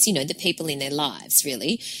characters, the people in their lives,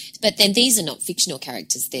 really. But then these are not fictional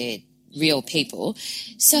characters, they're real people.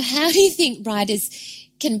 So how do you think writers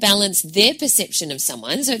can balance their perception of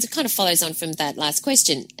someone? So it kind of follows on from that last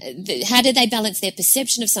question. How do they balance their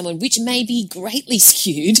perception of someone, which may be greatly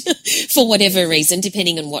skewed for whatever reason,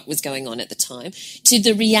 depending on what was going on at the time, to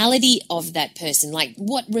the reality of that person? Like,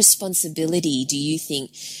 what responsibility do you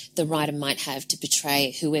think the writer might have to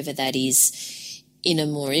portray whoever that is in a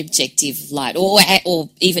more objective light, or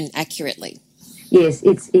even accurately? Yes,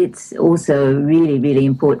 it's also a really, really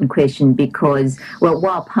important question because, well,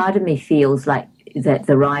 while part of me feels like that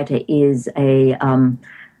the writer is a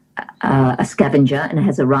scavenger and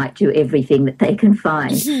has a right to everything that they can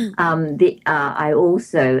find, I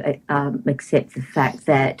also accept the fact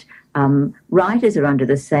that writers are under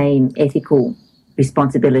the same ethical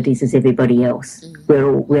responsibilities as everybody else.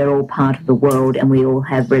 We're all part of the world, and we all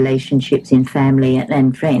have relationships in family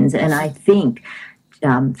and friends. And I think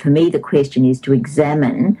for me, the question is to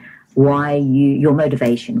examine your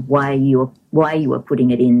motivation, why you are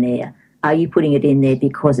putting it in there. Are you putting it in there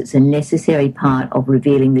because it's a necessary part of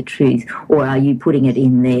revealing the truth, or are you putting it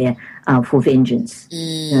in there for vengeance?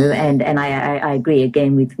 And I agree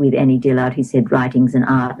again with Annie Dillard, who said writing's an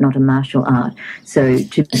art, not a martial art. So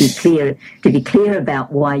to be clear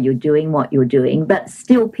about why you're doing what you're doing, but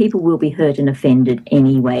still people will be hurt and offended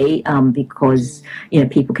anyway, because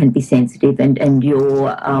people can be sensitive, and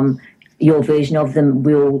your version of them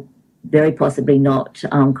will very possibly not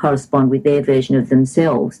correspond with their version of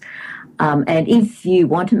themselves. And if you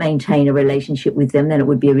want to maintain a relationship with them, then it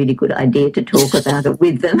would be a really good idea to talk about it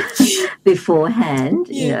with them beforehand,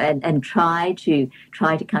 and try to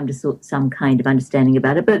come to some kind of understanding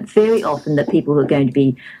about it. But very often the people who are going to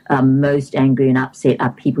be most angry and upset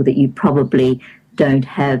are people that you probably don't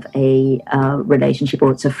have a relationship,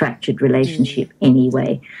 or it's a fractured relationship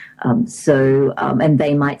anyway. And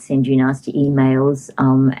they might send you nasty emails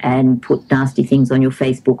and put nasty things on your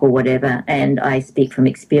Facebook or whatever. And I speak from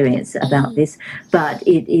experience about this. But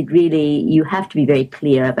it really, you have to be very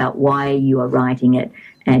clear about why you are writing it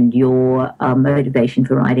and your motivation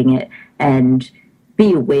for writing it, and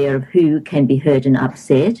be aware of who can be hurt and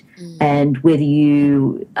upset, and whether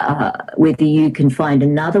you can find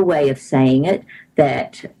another way of saying it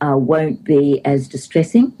that won't be as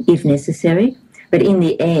distressing if necessary, but in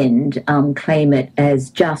the end claim it as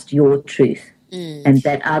just your truth, and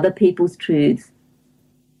that other people's truths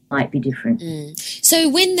might be different. So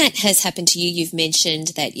when that has happened to you, you've mentioned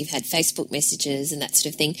that you've had Facebook messages and that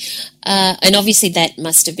sort of thing, and obviously that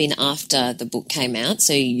must have been after the book came out,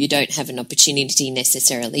 so you don't have an opportunity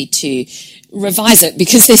necessarily to revise it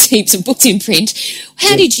because there's heaps of books in print.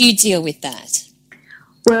 How did you deal with that?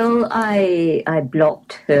 Well, I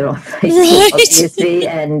blocked her on Facebook, obviously,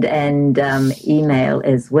 and email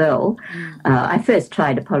as well. I first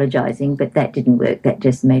tried apologising, but that didn't work. That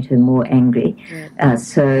just made her more angry.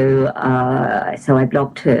 So I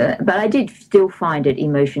blocked her. But I did still find it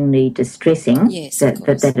emotionally distressing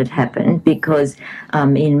that had happened, because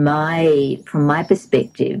from my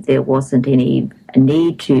perspective, there wasn't any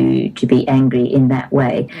need to be angry in that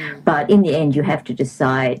way. But in the end, you have to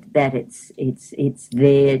decide that it's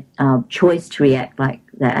their choice to react like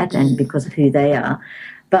that, and because of who they are.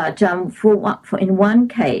 But in one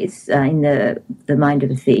case, in the Mind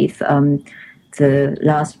of a Thief, the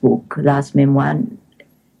last memoir,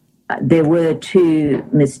 there were two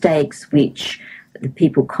mistakes which the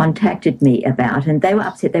people contacted me about, and they were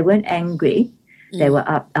upset. They weren't angry. They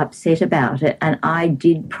were upset about it, and I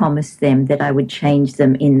did promise them that I would change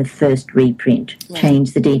them in the first reprint,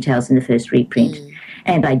 change the details in the first reprint.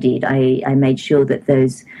 And I did. I made sure that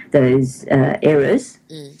those errors,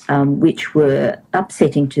 which were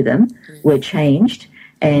upsetting to them, were changed,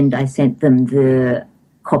 and I sent them the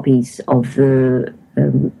copies of the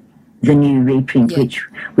new reprint,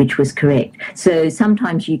 which was correct. So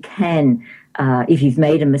sometimes you can, if you've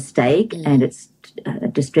made a mistake and it's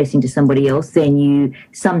distressing to somebody else, then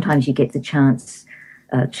sometimes you get the chance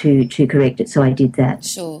to correct it. So I did that.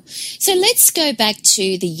 Sure. So let's go back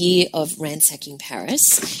to the year of Ransacking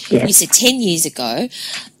Paris. Yes. You said 10 years ago,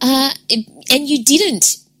 and you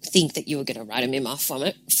didn't think that you were going to write a memoir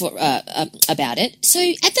about it. So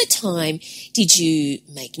at the time, did you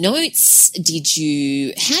make notes?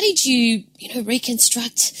 How did you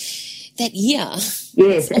reconstruct that year?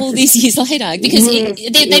 Yes. All these years later, because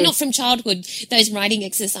they're not from childhood. Those writing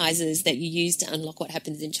exercises that you use to unlock what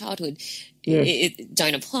happens in childhood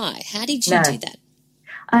don't apply. How did you do that?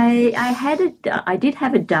 I did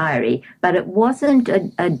have a diary, but it wasn't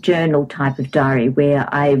a journal type of diary where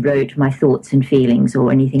I wrote my thoughts and feelings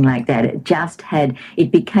or anything like that.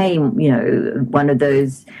 It became, one of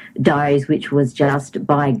those diaries which was just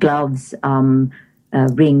buy gloves,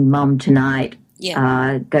 ring mum tonight,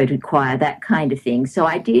 go to choir, that kind of thing. So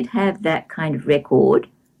I did have that kind of record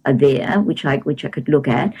there, which I could look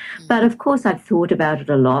at. But of course I've thought about it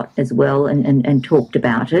a lot as well and talked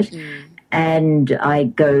about it. And I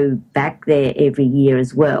go back there every year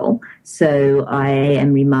as well. So I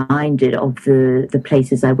am reminded of the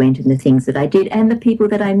places I went and the things that I did and the people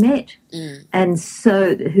that I met. And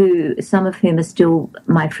so some of whom are still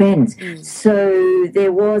my friends. So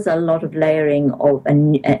there was a lot of layering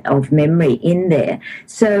of memory in there.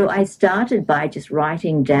 So I started by just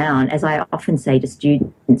writing down, as I often say to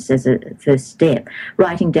students as a first step,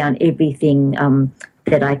 writing down everything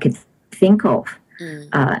that I could think of.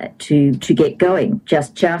 To get going,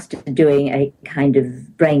 just doing a kind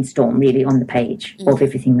of brainstorm really on the page of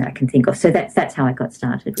everything that I can think of. So that's how I got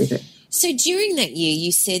started with it. So during that year,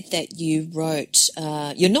 you said that you wrote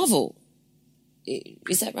your novel.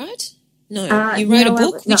 Is that right? No, you wrote a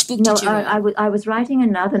book. Which book did you write? I was writing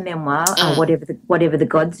another memoir, Whatever the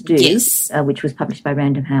Gods Do, which was published by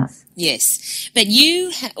Random House. Yes, but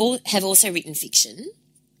you have also written fiction.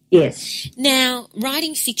 Yes. Now,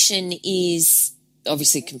 writing fiction is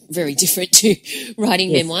obviously very different to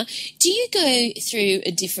writing memoir. Do you go through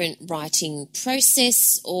a different writing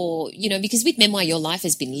process or, because with memoir your life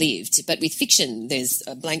has been lived, but with fiction there's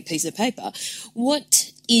a blank piece of paper.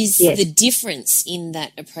 What is the difference in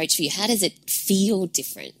that approach for you? How does it feel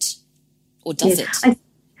different? Or does it?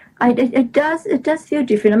 It does feel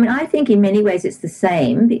different. I mean, I think in many ways it's the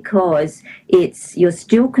same because you're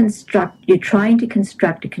trying to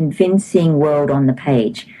construct a convincing world on the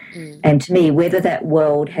page. And to me, whether that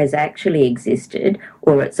world has actually existed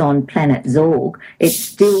or it's on planet Zorg, it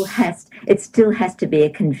still has to be a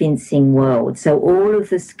convincing world. So all of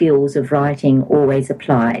the skills of writing always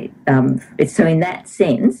apply. So in that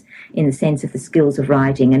sense, in the sense of the skills of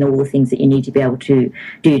writing and all the things that you need to be able to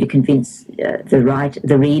do to convince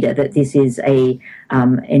the reader that this is an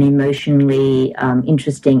emotionally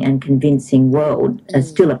interesting and convincing world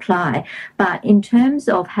still apply. But in terms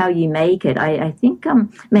of how you make it, I think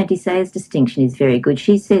Mandy Sayers' distinction is very good.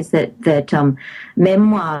 She says that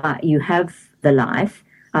memoir, you have the life,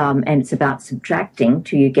 and it's about subtracting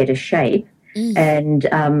till you get a shape. And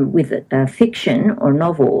with fiction or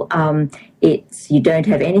novel, you don't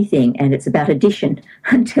have anything, and it's about addition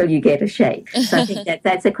until you get a shape. So I think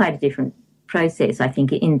that's quite a different process, I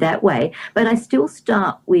think, in that way. But I still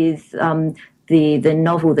start with the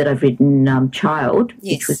novel that I've written, Child,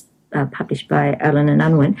 which was published by Allen and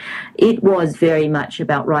Unwin. It was very much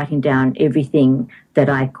about writing down everything that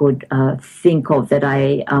I could think of that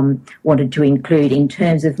I wanted to include in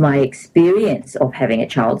terms of my experience of having a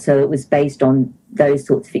child. So it was based on those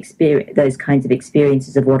sorts of those kinds of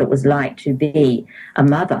experiences of what it was like to be a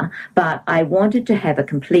mother. But I wanted to have a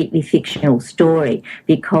completely fictional story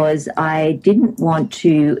because I didn't want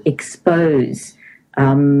to expose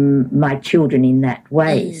my children in that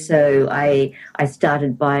way. So I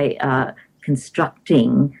started by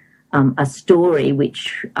constructing a story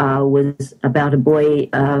which was about a boy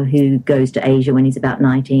who goes to Asia when he's about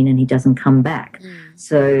 19 and he doesn't come back.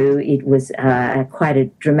 So it was quite a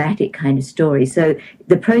dramatic kind of story. So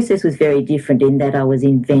the process was very different in that I was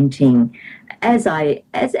inventing as I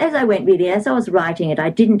went, really. As I was writing it, I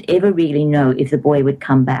didn't ever really know if the boy would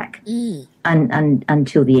come back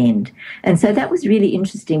until the end. And so that was really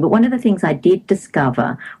interesting. But one of the things I did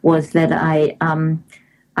discover was that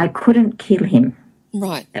I couldn't kill him.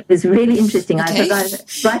 Right. It was really interesting. Okay.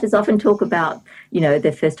 Writers often talk about,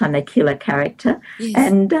 the first time they kill a character. Yes.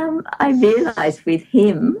 And I realised with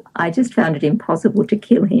him, I just found it impossible to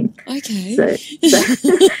kill him. Okay. So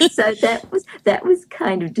that was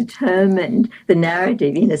kind of determined the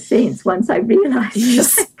narrative in a sense once I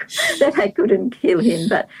realised that I couldn't kill him.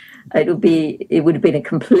 But it would have been a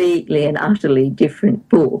completely and utterly different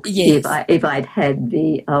book if I'd had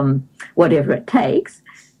the whatever it takes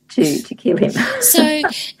to kill him. So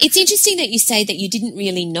it's interesting that you say that you didn't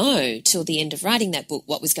really know till the end of writing that book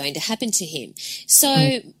what was going to happen to him.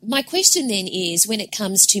 So my question then is, when it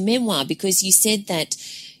comes to memoir, because you said that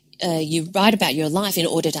you write about your life in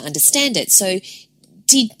order to understand it. So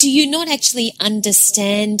do you not actually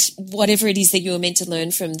understand whatever it is that you were meant to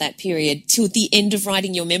learn from that period till the end of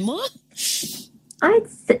writing your memoir?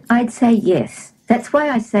 I'd say yes. That's why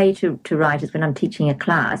I say to writers when I'm teaching a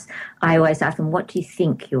class, I always ask them, what do you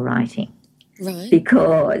think you're writing? Right.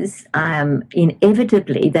 Because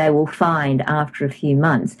inevitably they will find after a few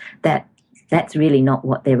months that that's really not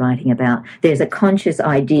what they're writing about. There's a conscious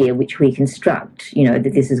idea which we construct,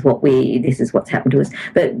 that this is what's happened to us.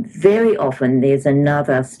 But very often there's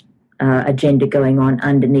another agenda going on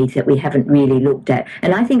underneath that we haven't really looked at.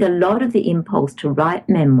 And I think a lot of the impulse to write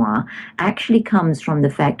memoir actually comes from the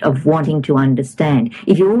fact of wanting to understand.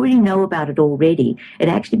 If you already know about it already, it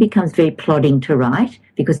actually becomes very plodding to write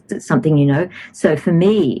because it's something you know. So for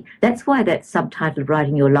me, that's why that subtitle of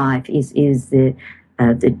Writing Your Life is the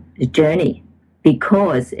journey,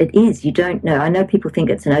 because it is. You don't know. I know people think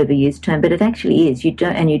it's an overused term, but it actually is. You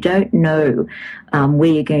don't know where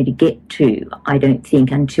you're going to get to, I don't think,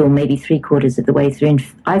 until maybe 3/4 of the way through. And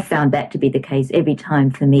I've found that to be the case every time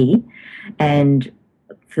for me and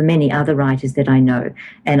for many other writers that I know.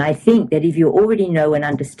 And I think that if you already know and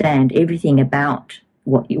understand everything about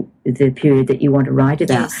the period that you want to write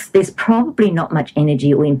about, there's probably not much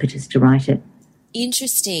energy or impetus to write it.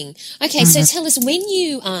 Interesting. Okay, so tell us, when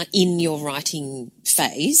you are in your writing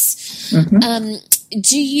phase,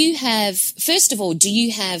 do you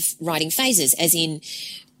have writing phases, as in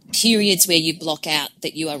periods where you block out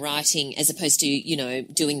that you are writing as opposed to,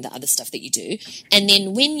 doing the other stuff that you do? And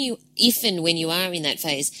then when you are in that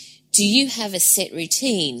phase, do you have a set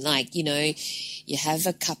routine, like, you have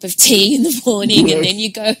a cup of tea in the morning and then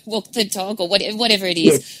you go walk the dog or whatever it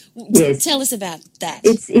is? Yes. Tell us about that.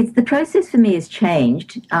 It's the process for me has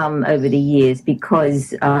changed over the years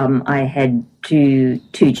because I had two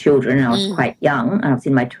children and I was quite young. I was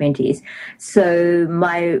in my 20s. So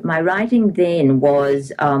my writing then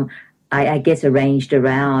was I guess arranged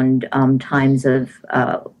around times of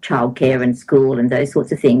childcare and school and those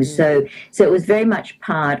sorts of things. So it was very much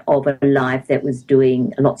part of a life that was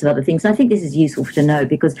doing lots of other things. And I think this is useful to know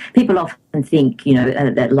because people often think,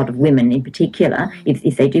 that a lot of women in particular,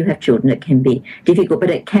 if they do have children, it can be difficult, but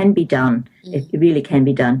it can be done. It really can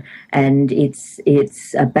be done. And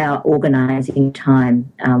it's about organising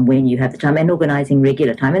time when you have the time and organising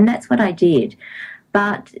regular time. And that's what I did.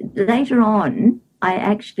 But later on, I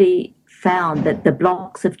actually found that the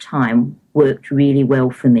blocks of time worked really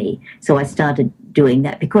well for me. So I started doing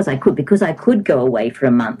that because I could go away for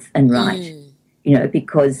a month and write,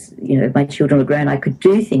 because, my children were grown, I could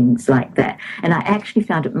do things like that. And I actually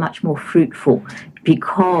found it much more fruitful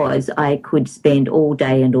because I could spend all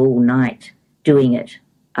day and all night doing it.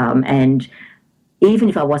 And even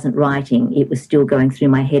if I wasn't writing, it was still going through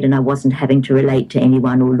my head and I wasn't having to relate to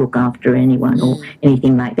anyone or look after anyone or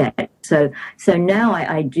anything like that. So now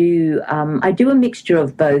I do a mixture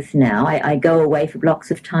of both now. I go away for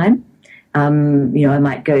blocks of time. I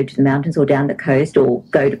might go to the mountains or down the coast or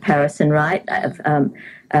go to Paris and write.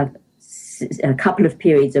 A couple of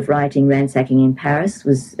periods of writing Ransacking in Paris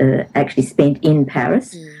was actually spent in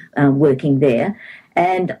Paris, working there.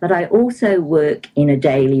 But I also work in a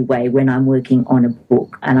daily way when I'm working on a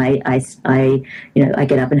book, and I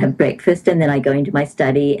get up and have breakfast, and then I go into my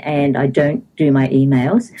study, and I don't do my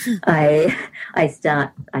emails. I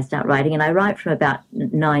start writing, and I write from about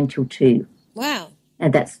 9 till 2. Wow!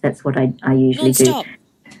 And that's what I usually Non-stop. do.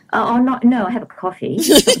 Oh, no, I have a coffee.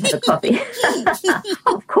 Have a coffee.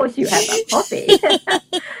 Of course you have a coffee.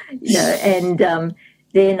 And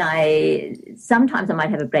then sometimes I might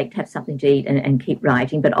have a break to have something to eat and keep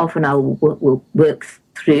writing, but often I will work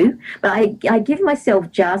through. But I give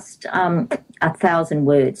myself just 1,000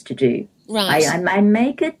 words to do. Right. I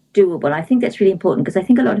make it doable. I think that's really important because I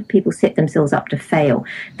think a lot of people set themselves up to fail.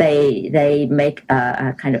 They make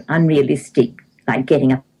a kind of unrealistic, like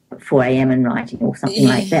getting up at 4 a.m. and writing or something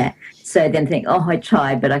like that. So then think, I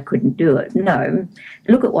tried, but I couldn't do it. No,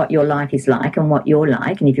 look at what your life is like and what you're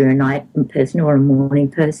like, and if you're a night person or a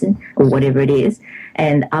morning person or whatever it is,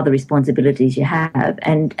 and other responsibilities you have,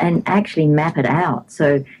 and actually map it out.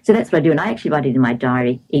 So that's what I do, and I actually write it in my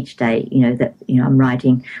diary each day. I'm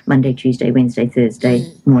writing Monday, Tuesday, Wednesday,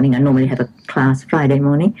 Thursday morning. I normally have a class Friday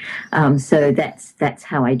morning, so that's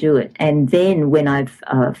how I do it. And then when I've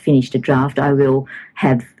finished a draft, I will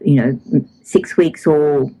have 6 weeks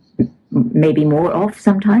or maybe more off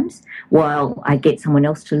sometimes while I get someone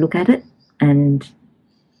else to look at it and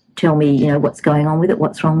tell me, what's going on with it,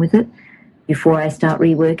 what's wrong with it, before I start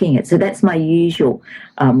reworking it. So that's my usual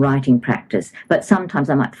writing practice. But sometimes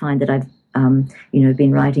I might find that I've,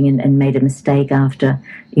 been writing and made a mistake after,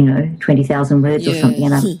 20,000 words or something,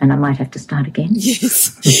 and I might have to start again.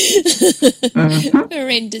 Yes.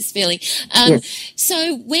 Horrendous feeling. Yes.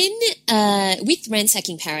 So when, with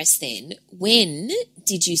Ransacking Paris then, when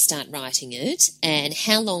did you start writing it, and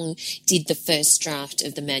how long did the first draft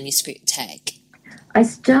of the manuscript take? I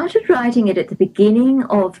started writing it at the beginning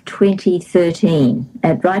of 2013.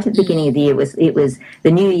 Right at the beginning of the year, it was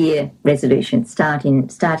the New Year resolution, start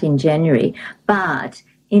in January. But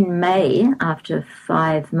in May, after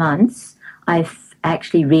 5 months, I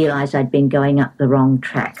actually realised I'd been going up the wrong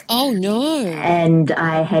track. Oh, no. And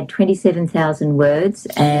I had 27,000 words,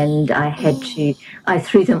 and I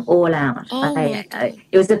threw them all out.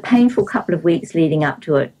 It was a painful couple of weeks leading up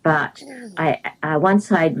to it, but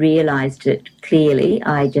once I'd realised it clearly,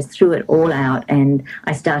 I just threw it all out and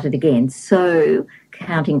I started again. So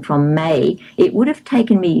counting from May, it would have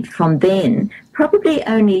taken me from then probably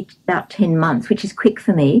only about 10 months, which is quick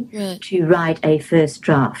for me, to write a first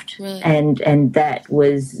draft. Right. And that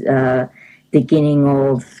was beginning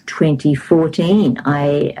of 2014.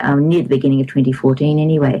 Near the beginning of 2014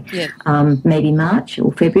 anyway. Yeah. Maybe March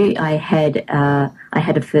or February, I had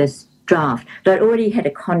a first draft. But I'd already had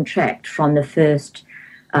a contract from the first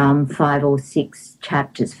 5 or 6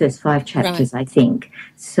 chapters, first 5 chapters, I think.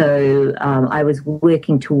 So I was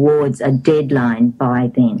working towards a deadline by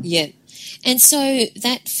then. Yeah. And so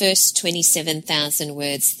that first 27,000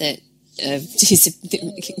 words that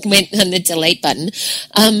went on the delete button,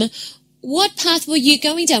 what path were you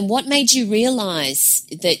going down? What made you realise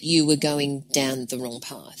that you were going down the wrong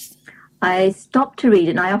path? I stopped to read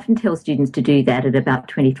it, and I often tell students to do that at about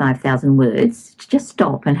 25,000 words, to just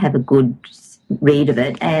stop and have a good read of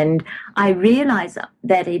it. And I realised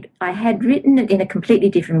that I had written it in a completely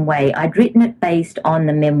different way. I'd written it based on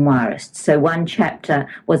the memoirists. So one chapter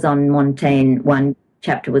was on Montaigne, one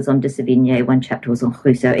chapter was on de Sévigné, one chapter was on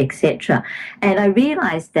Rousseau, etc. And I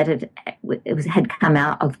realised that it had come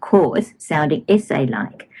out, of course, sounding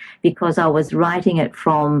essay-like, because I was writing it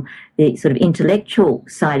from the sort of intellectual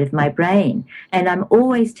side of my brain. And I'm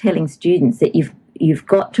always telling students that you've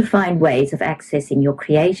got to find ways of accessing your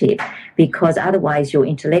creative, because otherwise your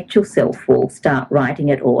intellectual self will start writing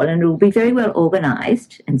it all, and it will be very well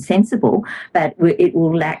organised and sensible, but it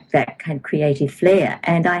will lack that kind of creative flair.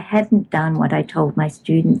 And I hadn't done what I told my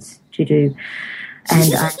students to do.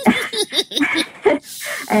 And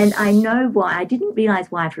and I know why. I didn't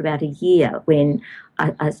realise why for about a year, when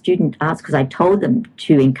a student asked, because I told them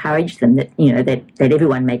to encourage them that, that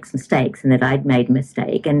everyone makes mistakes and that I'd made a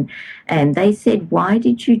mistake. And they said, why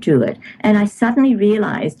did you do it? And I suddenly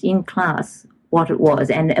realised in class what it was.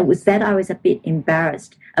 And it was that I was a bit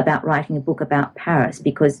embarrassed about writing a book about Paris,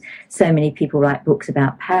 because so many people write books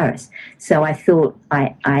about Paris. So I thought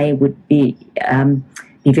I would be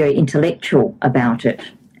very intellectual about it.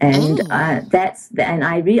 And I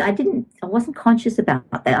wasn't conscious about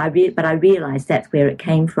that. But I realised that's where it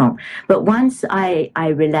came from. But once I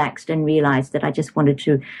relaxed and realised that I just wanted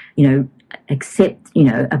to, accept,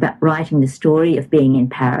 about writing the story of being in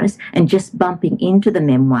Paris and just bumping into the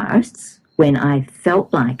memoirists when I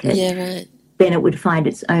felt like it, then it would find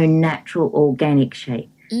its own natural, organic shape.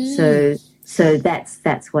 So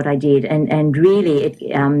that's what I did. And really,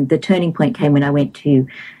 the turning point came when I went to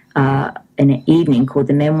an evening called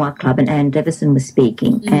the Memoir Club, and Anne Davison was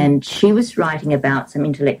speaking, and she was writing about some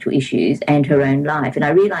intellectual issues and her own life, and I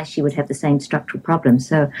realised she would have the same structural problems.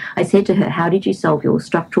 So I said to her, how did you solve your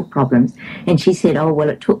structural problems? And she said, oh, well,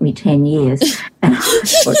 it took me 10 years. And I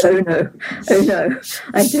thought, oh no,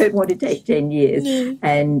 I don't want to take 10 years. No.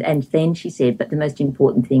 And then she said, but the most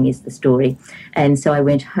important thing is the story. And so I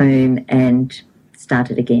went home and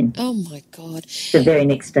started again. Oh, my God. The very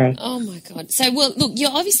next day. Oh, my God. So, well, look,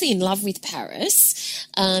 you're obviously in love with Paris,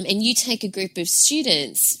 and you take a group of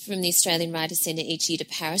students from the Australian Writers' Centre each year to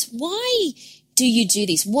Paris. Why do you do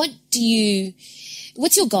this?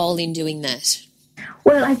 What's your goal in doing that?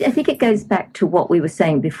 Well, I think it goes back to what we were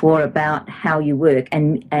saying before about how you work,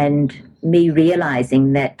 and me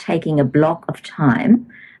realising that taking a block of time,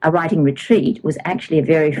 a writing retreat, was actually a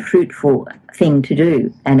very fruitful thing to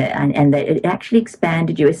do, and that it actually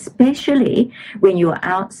expanded you, especially when you're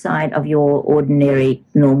outside of your ordinary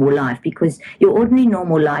normal life, because your ordinary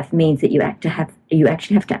normal life means that you actually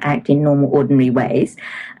have to act in normal ordinary ways,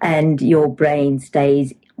 and your brain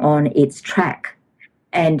stays on its track.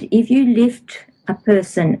 And if you lift a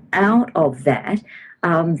person out of that,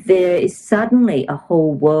 there is suddenly a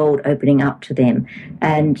whole world opening up to them,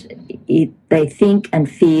 and they think and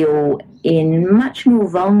feel in much more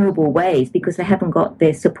vulnerable ways, because they haven't got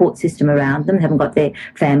their support system around them, they haven't got their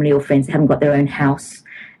family or friends, they haven't got their own house,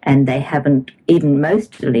 and they haven't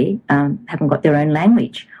got their own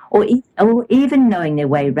language, or even knowing their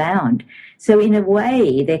way around. So in a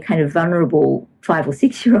way, they're kind of vulnerable 5 or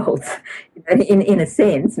 6 year olds, in a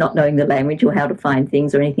sense, not knowing the language or how to find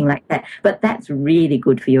things or anything like that. But that's really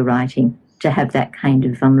good for your writing, to have that kind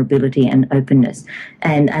of vulnerability and openness.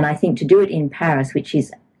 And I think to do it in Paris, which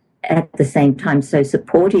is at the same time so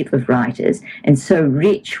supportive of writers and so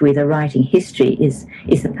rich with a writing history is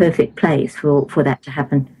the perfect place for that to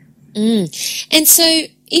happen. And so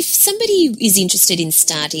if somebody is interested in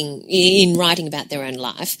starting in writing about their own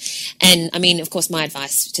life, and I mean, of course, my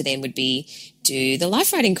advice to them would be do the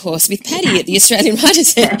life writing course with Paddy at the Australian Writers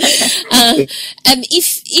Centre.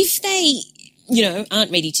 If they,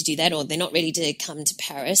 aren't ready to do that, or they're not ready to come to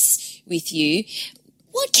Paris with you,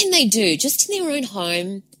 what can they do just in their own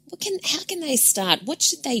home? How can they start? What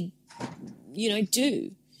should they,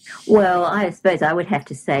 do? Well, I suppose I would have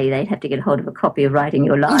to say they'd have to get hold of a copy of Writing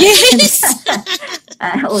Your Life. Yes.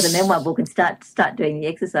 Or the memoir book and start doing the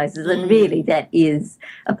exercises. And really that is,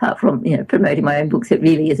 apart from, promoting my own books, it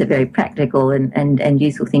really is a very practical and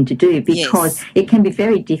useful thing to do, because it can be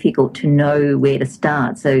very difficult to know where to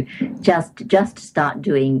start. So just start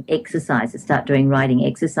doing exercises, start doing writing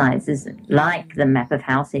exercises like the map of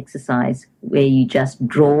house exercise, where you just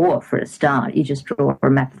draw for a start. You just draw a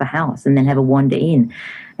map of a house and then have a wander in.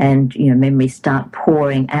 And, memories start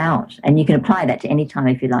pouring out. And you can apply that to any time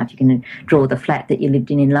if you like. You can draw the flat that you lived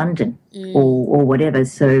in London or whatever.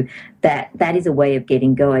 So that is a way of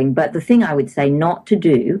getting going. But the thing I would say not to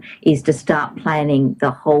do is to start planning the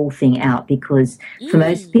whole thing out, because for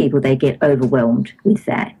most people, they get overwhelmed with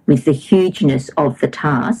that, with the hugeness of the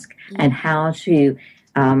task and how to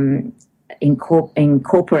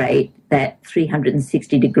incorporate that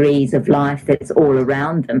 360 degrees of life that's all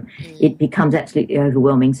around them. It becomes absolutely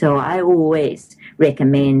overwhelming. So I always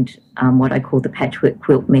recommend what I call the patchwork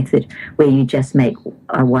quilt method, where you just make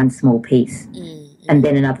one small piece and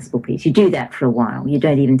then another small piece. You do that for a while. You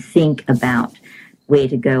don't even think about where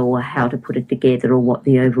to go or how to put it together or what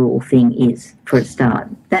the overall thing is for a start.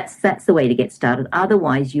 That's the way to get started.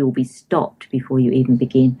 Otherwise, you'll be stopped before you even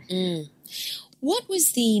begin. What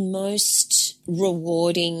was the most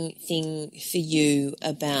rewarding thing for you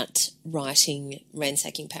about writing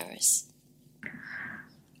Ransacking Paris?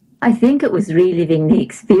 I think it was reliving the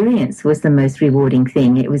experience was the most rewarding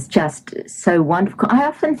thing. It was just so wonderful. I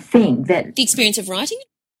often think that... The experience of writing?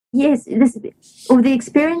 Yes, the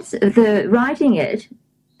experience of the writing it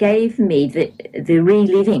gave me the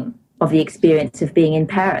reliving of the experience of being in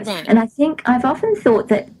Paris. Right. And I think I've often thought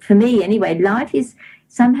that, for me anyway, life is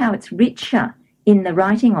somehow it's richer in the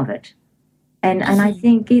writing of it. And I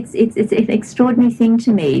think it's an extraordinary thing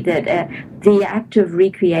to me that the act of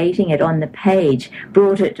recreating it on the page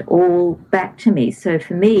brought it all back to me. So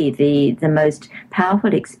for me, the most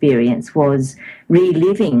powerful experience was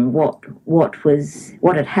reliving what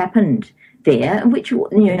had happened there, which,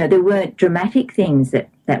 there weren't dramatic things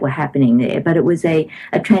that were happening there, but it was a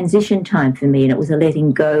transition time for me, and it was a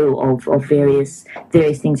letting go of various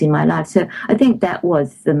things in my life. So I think that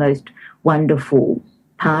was the most wonderful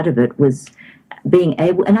part of it, was being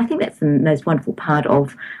able, and I think that's the most wonderful part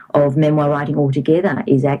of memoir writing altogether,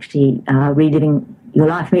 is actually reliving your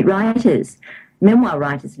life. I mean, memoir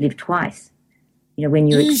writers live twice, when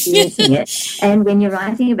you're experiencing it and when you're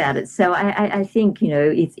writing about it. So I think,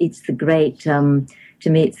 it's the great, to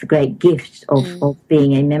me, it's the great gift of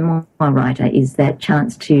being a memoir writer, is that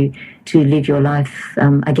chance to live your life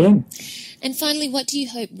again. And finally, what do you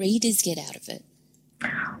hope readers get out of it?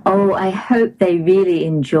 Oh, I hope they really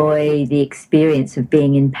enjoy the experience of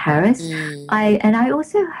being in Paris. I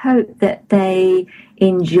also hope that they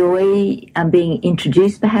enjoy being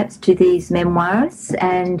introduced perhaps to these memoirists,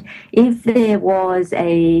 and if there was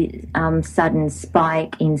a sudden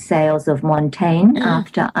spike in sales of Montaigne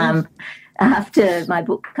after my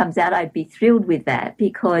book comes out, I'd be thrilled with that,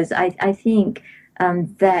 because I think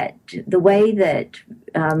that the way that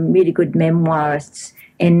really good memoirists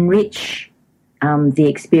enrich the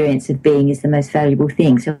experience of being is the most valuable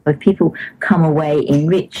thing. So if people come away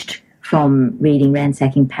enriched from reading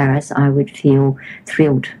Ransacking Paris, I would feel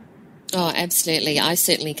thrilled. Oh, absolutely. I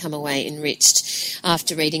certainly come away enriched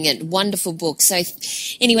after reading it. Wonderful book. So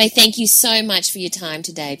anyway, thank you so much for your time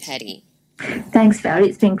today, Paddy. Thanks, Valerie.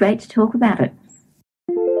 It's been great to talk about it.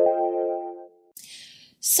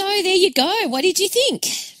 So there you go. What did you think?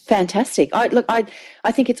 Fantastic. I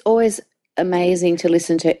think it's always amazing to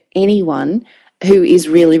listen to anyone who is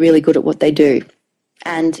really, really good at what they do.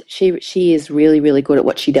 And she is really, really good at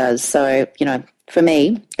what she does. So, for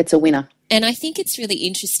me, it's a winner. And I think it's really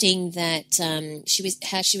interesting that she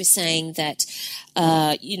was saying that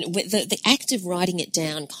the act of writing it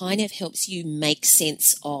down kind of helps you make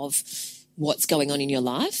sense of what's going on in your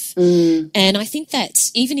life. And I think that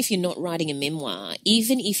even if you're not writing a memoir,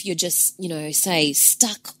 even if you're just, say,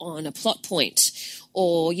 stuck on a plot point,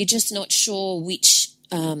 or you're just not sure which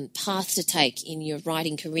path to take in your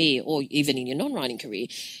writing career or even in your non-writing career,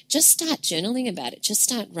 just start journaling about it. Just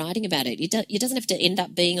start writing about it. It doesn't have to end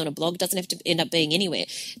up being on a blog, doesn't have to end up being anywhere,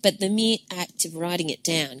 but the mere act of writing it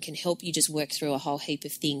down can help you just work through a whole heap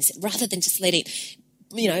of things rather than just let it,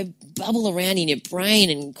 bubble around in your brain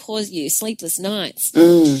and cause you sleepless nights.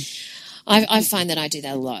 I find that I do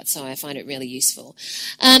that a lot, so I find it really useful.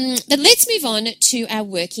 But let's move on to our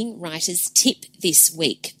working writers tip this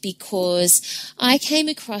week, because I came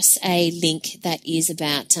across a link that is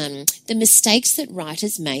about the mistakes that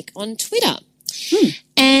writers make on Twitter.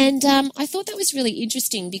 And I thought that was really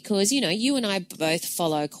interesting because, you and I both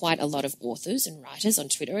follow quite a lot of authors and writers on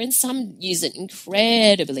Twitter, and some use it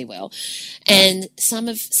incredibly well. And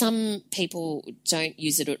some people don't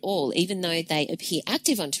use it at all. Even though they appear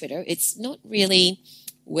active on Twitter, it's not really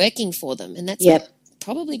working for them. And that's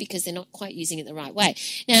probably because they're not quite using it the right way.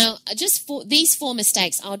 Now, just for these 4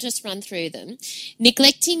 mistakes, I'll just run through them.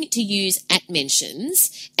 Neglecting to use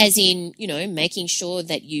 @mentions, as in, making sure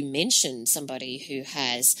that you mention somebody who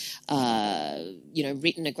has,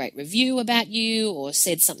 written a great review about you or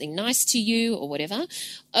said something nice to you or whatever.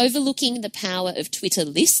 Overlooking the power of Twitter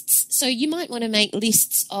lists. So you might want to make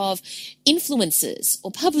lists of influencers or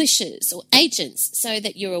publishers or agents so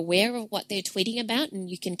that you're aware of what they're tweeting about and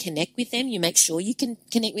you can connect with them. You make sure you can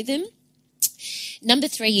connect with them. Number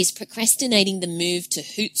 3 is procrastinating the move to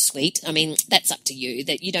Hootsuite. I mean, that's up to you.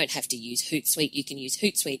 That you don't have to use Hootsuite. You can use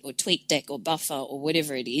Hootsuite or TweetDeck or Buffer or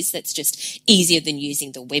whatever it is. That's just easier than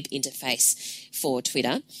using the web interface for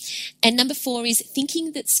Twitter. And number 4 is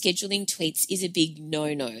thinking that scheduling tweets is a big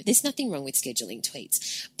no-no. There's nothing wrong with scheduling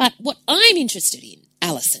tweets. But what I'm interested in,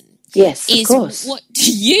 Alison, yes, is of course. What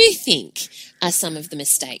do you think are some of the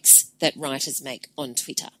mistakes that writers make on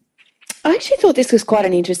Twitter? I actually thought this was quite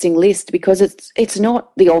an interesting list because it's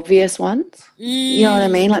not the obvious ones. You know what I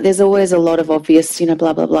mean? Like there's always a lot of obvious,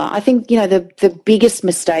 blah, blah, blah. I think, the biggest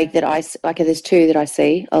mistake that there's 2 that I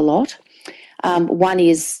see a lot. One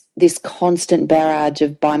is this constant barrage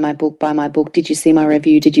of buy my book. Did you see my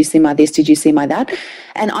review? Did you see my this? Did you see my that?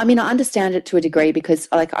 And I mean, I understand it to a degree because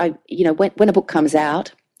when a book comes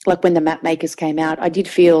out, like when the Mapmakers came out, I did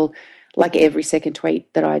feel like every second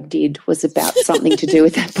tweet that I did was about something to do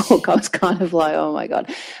with that book. I was kind of like, oh my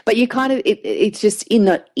God. But you kind of, it's just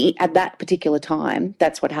at that particular time,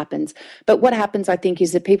 that's what happens. But what happens, I think,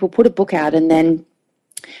 is that people put a book out and then,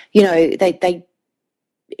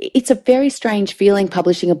 it's a very strange feeling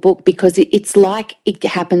publishing a book because it's like it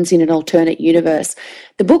happens in an alternate universe.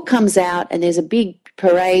 The book comes out and there's a big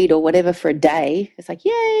parade or whatever for a day. It's like,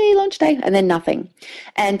 yay, launch day, and then nothing.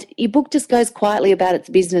 And your book just goes quietly about its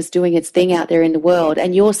business, doing its thing out there in the world,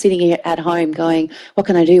 and you're sitting at home going, what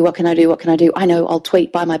can I do? What can I do? What can I do? I know, I'll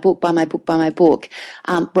tweet, buy my book, buy my book, buy my book.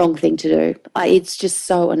 Wrong thing to do. It's just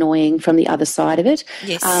so annoying from the other side of it.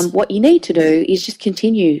 Yes. What you need to do is just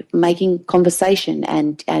continue making conversation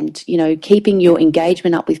and keeping your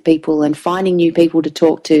engagement up with people and finding new people to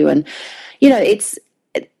talk to. And,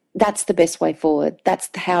 that's the best way forward. That's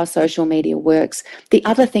how social media works. The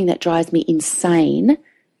other thing that drives me insane,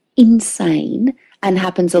 and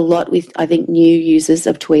happens a lot with, I think, new users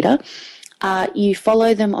of Twitter, you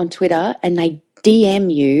follow them on Twitter and they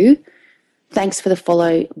DM you, thanks for the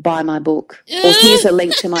follow, buy my book, or here's a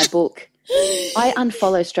link to my book. I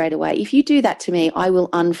unfollow straight away. If you do that to me, I will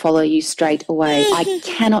unfollow you straight away. I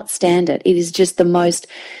cannot stand it. It is just the most...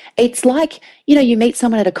 It's like, you meet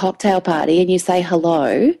someone at a cocktail party and you say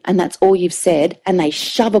hello and that's all you've said, and they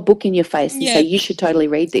shove a book in your face and say, you should totally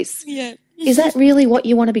read this. Yeah. Is that really what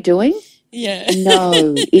you want to be doing? Yeah. No,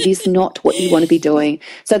 it is not what you want to be doing.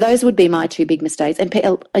 So those would be my 2 big mistakes. And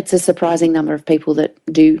it's a surprising number of people that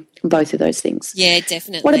do both of those things. Yeah,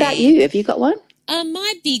 definitely. What about you? Have you got one?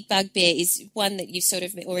 My big bugbear is one that you've sort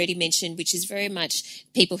of already mentioned, which is very much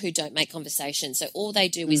people who don't make conversation. So all they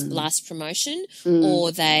do is blast promotion,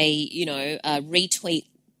 or they, retweet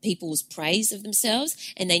people's praise of themselves,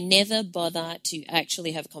 and they never bother to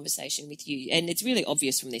actually have a conversation with you. And it's really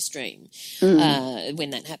obvious from their stream when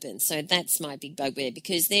that happens. So that's my big bugbear,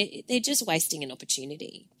 because they're just wasting an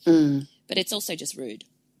opportunity. But it's also just rude.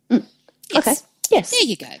 Yes. Okay. Yes. There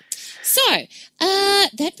you go. So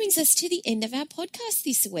that brings us to the end of our podcast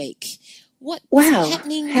this week. What's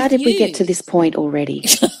happening? How did we get to this point already?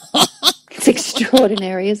 It's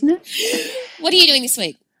extraordinary, isn't it? What are you doing this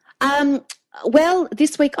week? Well,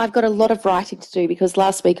 this week I've got a lot of writing to do because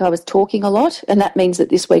last week I was talking a lot, and that means that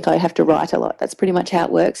this week I have to write a lot. That's pretty much how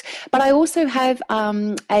it works. But I also have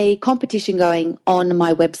a competition going on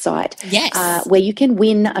my website. Yes. Where you can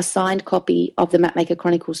win a signed copy of the Mapmaker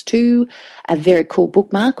Chronicles 2, a very cool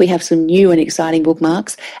bookmark. We have some new and exciting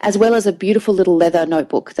bookmarks, as well as a beautiful little leather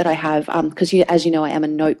notebook that I have because, as you know, I am a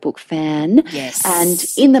notebook fan. Yes. And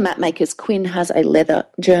in the Mapmakers, Quinn has a leather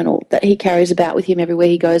journal that he carries about with him everywhere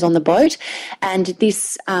he goes on the boat. And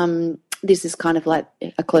this is kind of like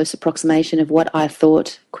a close approximation of what I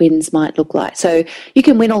thought Quinn's might look like. So you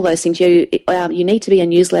can win all those things. You need to be a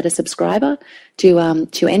newsletter subscriber to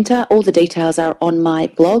enter. All the details are on my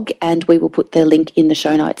blog, and we will put the link in the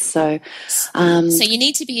show notes. So you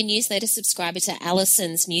need to be a newsletter subscriber to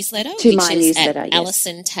Alison's newsletter, to which my is newsletter, at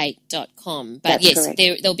alisontate.com. But That's yes,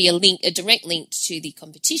 correct. there'll be a direct link to the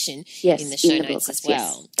competition in the show notes as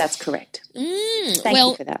well. Yes, that's correct. Thank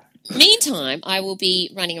you for that. Meantime, I will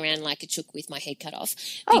be running around like a chook with my head cut off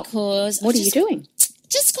because what are you doing?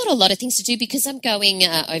 Just got a lot of things to do because I'm going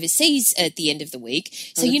overseas at the end of the week.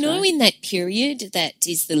 So, in that period that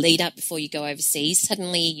is the lead up before you go overseas,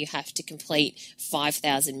 suddenly you have to complete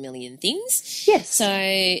 5,000 million things. Yes. So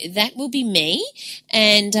that will be me.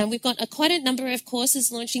 And we've got quite a number of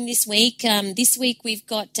courses launching this week. This week we've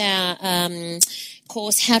got our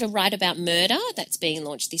course, How to Write About Murder. That's being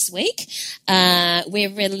launched this week. We're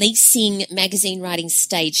releasing Magazine Writing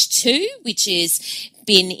Stage 2, which is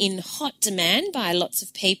been in hot demand by lots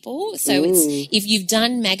of people. So if you've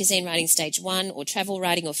done magazine writing stage 1 or travel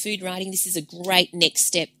writing or food writing, this is a great next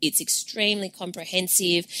step. It's extremely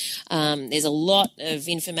comprehensive. There's a lot of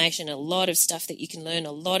information, a lot of stuff that you can learn,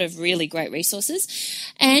 a lot of really great resources.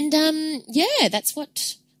 And that's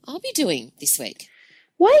what I'll be doing this week.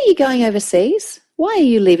 Why are you going overseas? Why are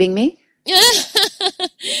you leaving me?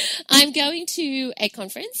 I'm going to a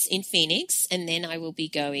conference in Phoenix, and then I will be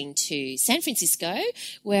going to San Francisco,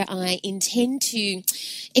 where I intend to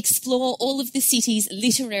explore all of the city's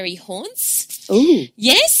literary haunts. Ooh.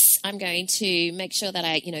 Yes, I'm going to make sure that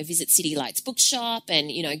I, visit City Lights Bookshop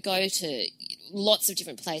and, go to lots of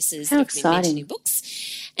different places How that have been mentioning exciting.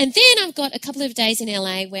 books. And then I've got a couple of days in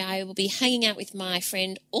LA where I will be hanging out with my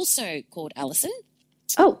friend also called Alison.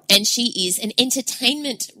 Oh. And she is an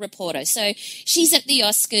entertainment reporter. So she's at the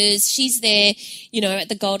Oscars. She's there, at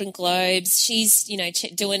the Golden Globes. She's,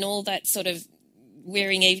 doing all that sort of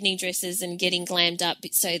wearing evening dresses and getting glammed up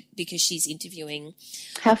because she's interviewing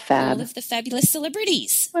How fab. all of the fabulous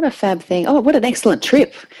celebrities. What a fab thing. Oh, what an excellent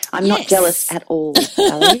trip. I'm not jealous at all,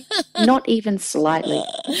 Valerie. Not even slightly.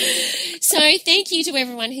 So thank you to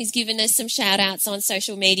everyone who's given us some shout-outs on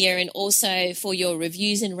social media and also for your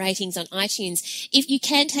reviews and ratings on iTunes. If you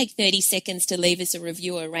can take 30 seconds to leave us a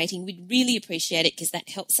review or rating, we'd really appreciate it because that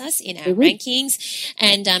helps us in our rankings.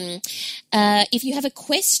 And if you have a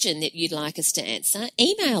question that you'd like us to answer,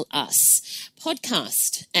 email us,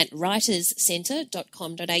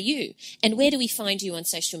 podcast@writerscentre.com.au. And where do we find you on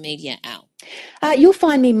social media, Al? You'll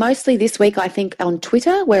find me mostly this week, I think, on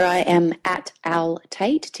Twitter, where I am at Al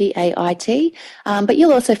Tate, Tait. But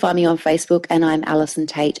you'll also find me on Facebook, and I'm Alison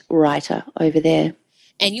Tate Writer over there.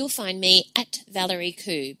 And you'll find me at Valerie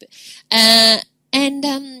Koob.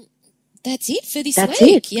 That's it for this week. That's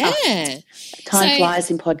it. Yeah. Time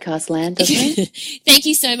flies in podcast land, doesn't it? Thank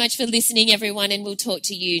you so much for listening, everyone, and we'll talk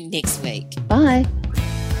to you next week. Bye.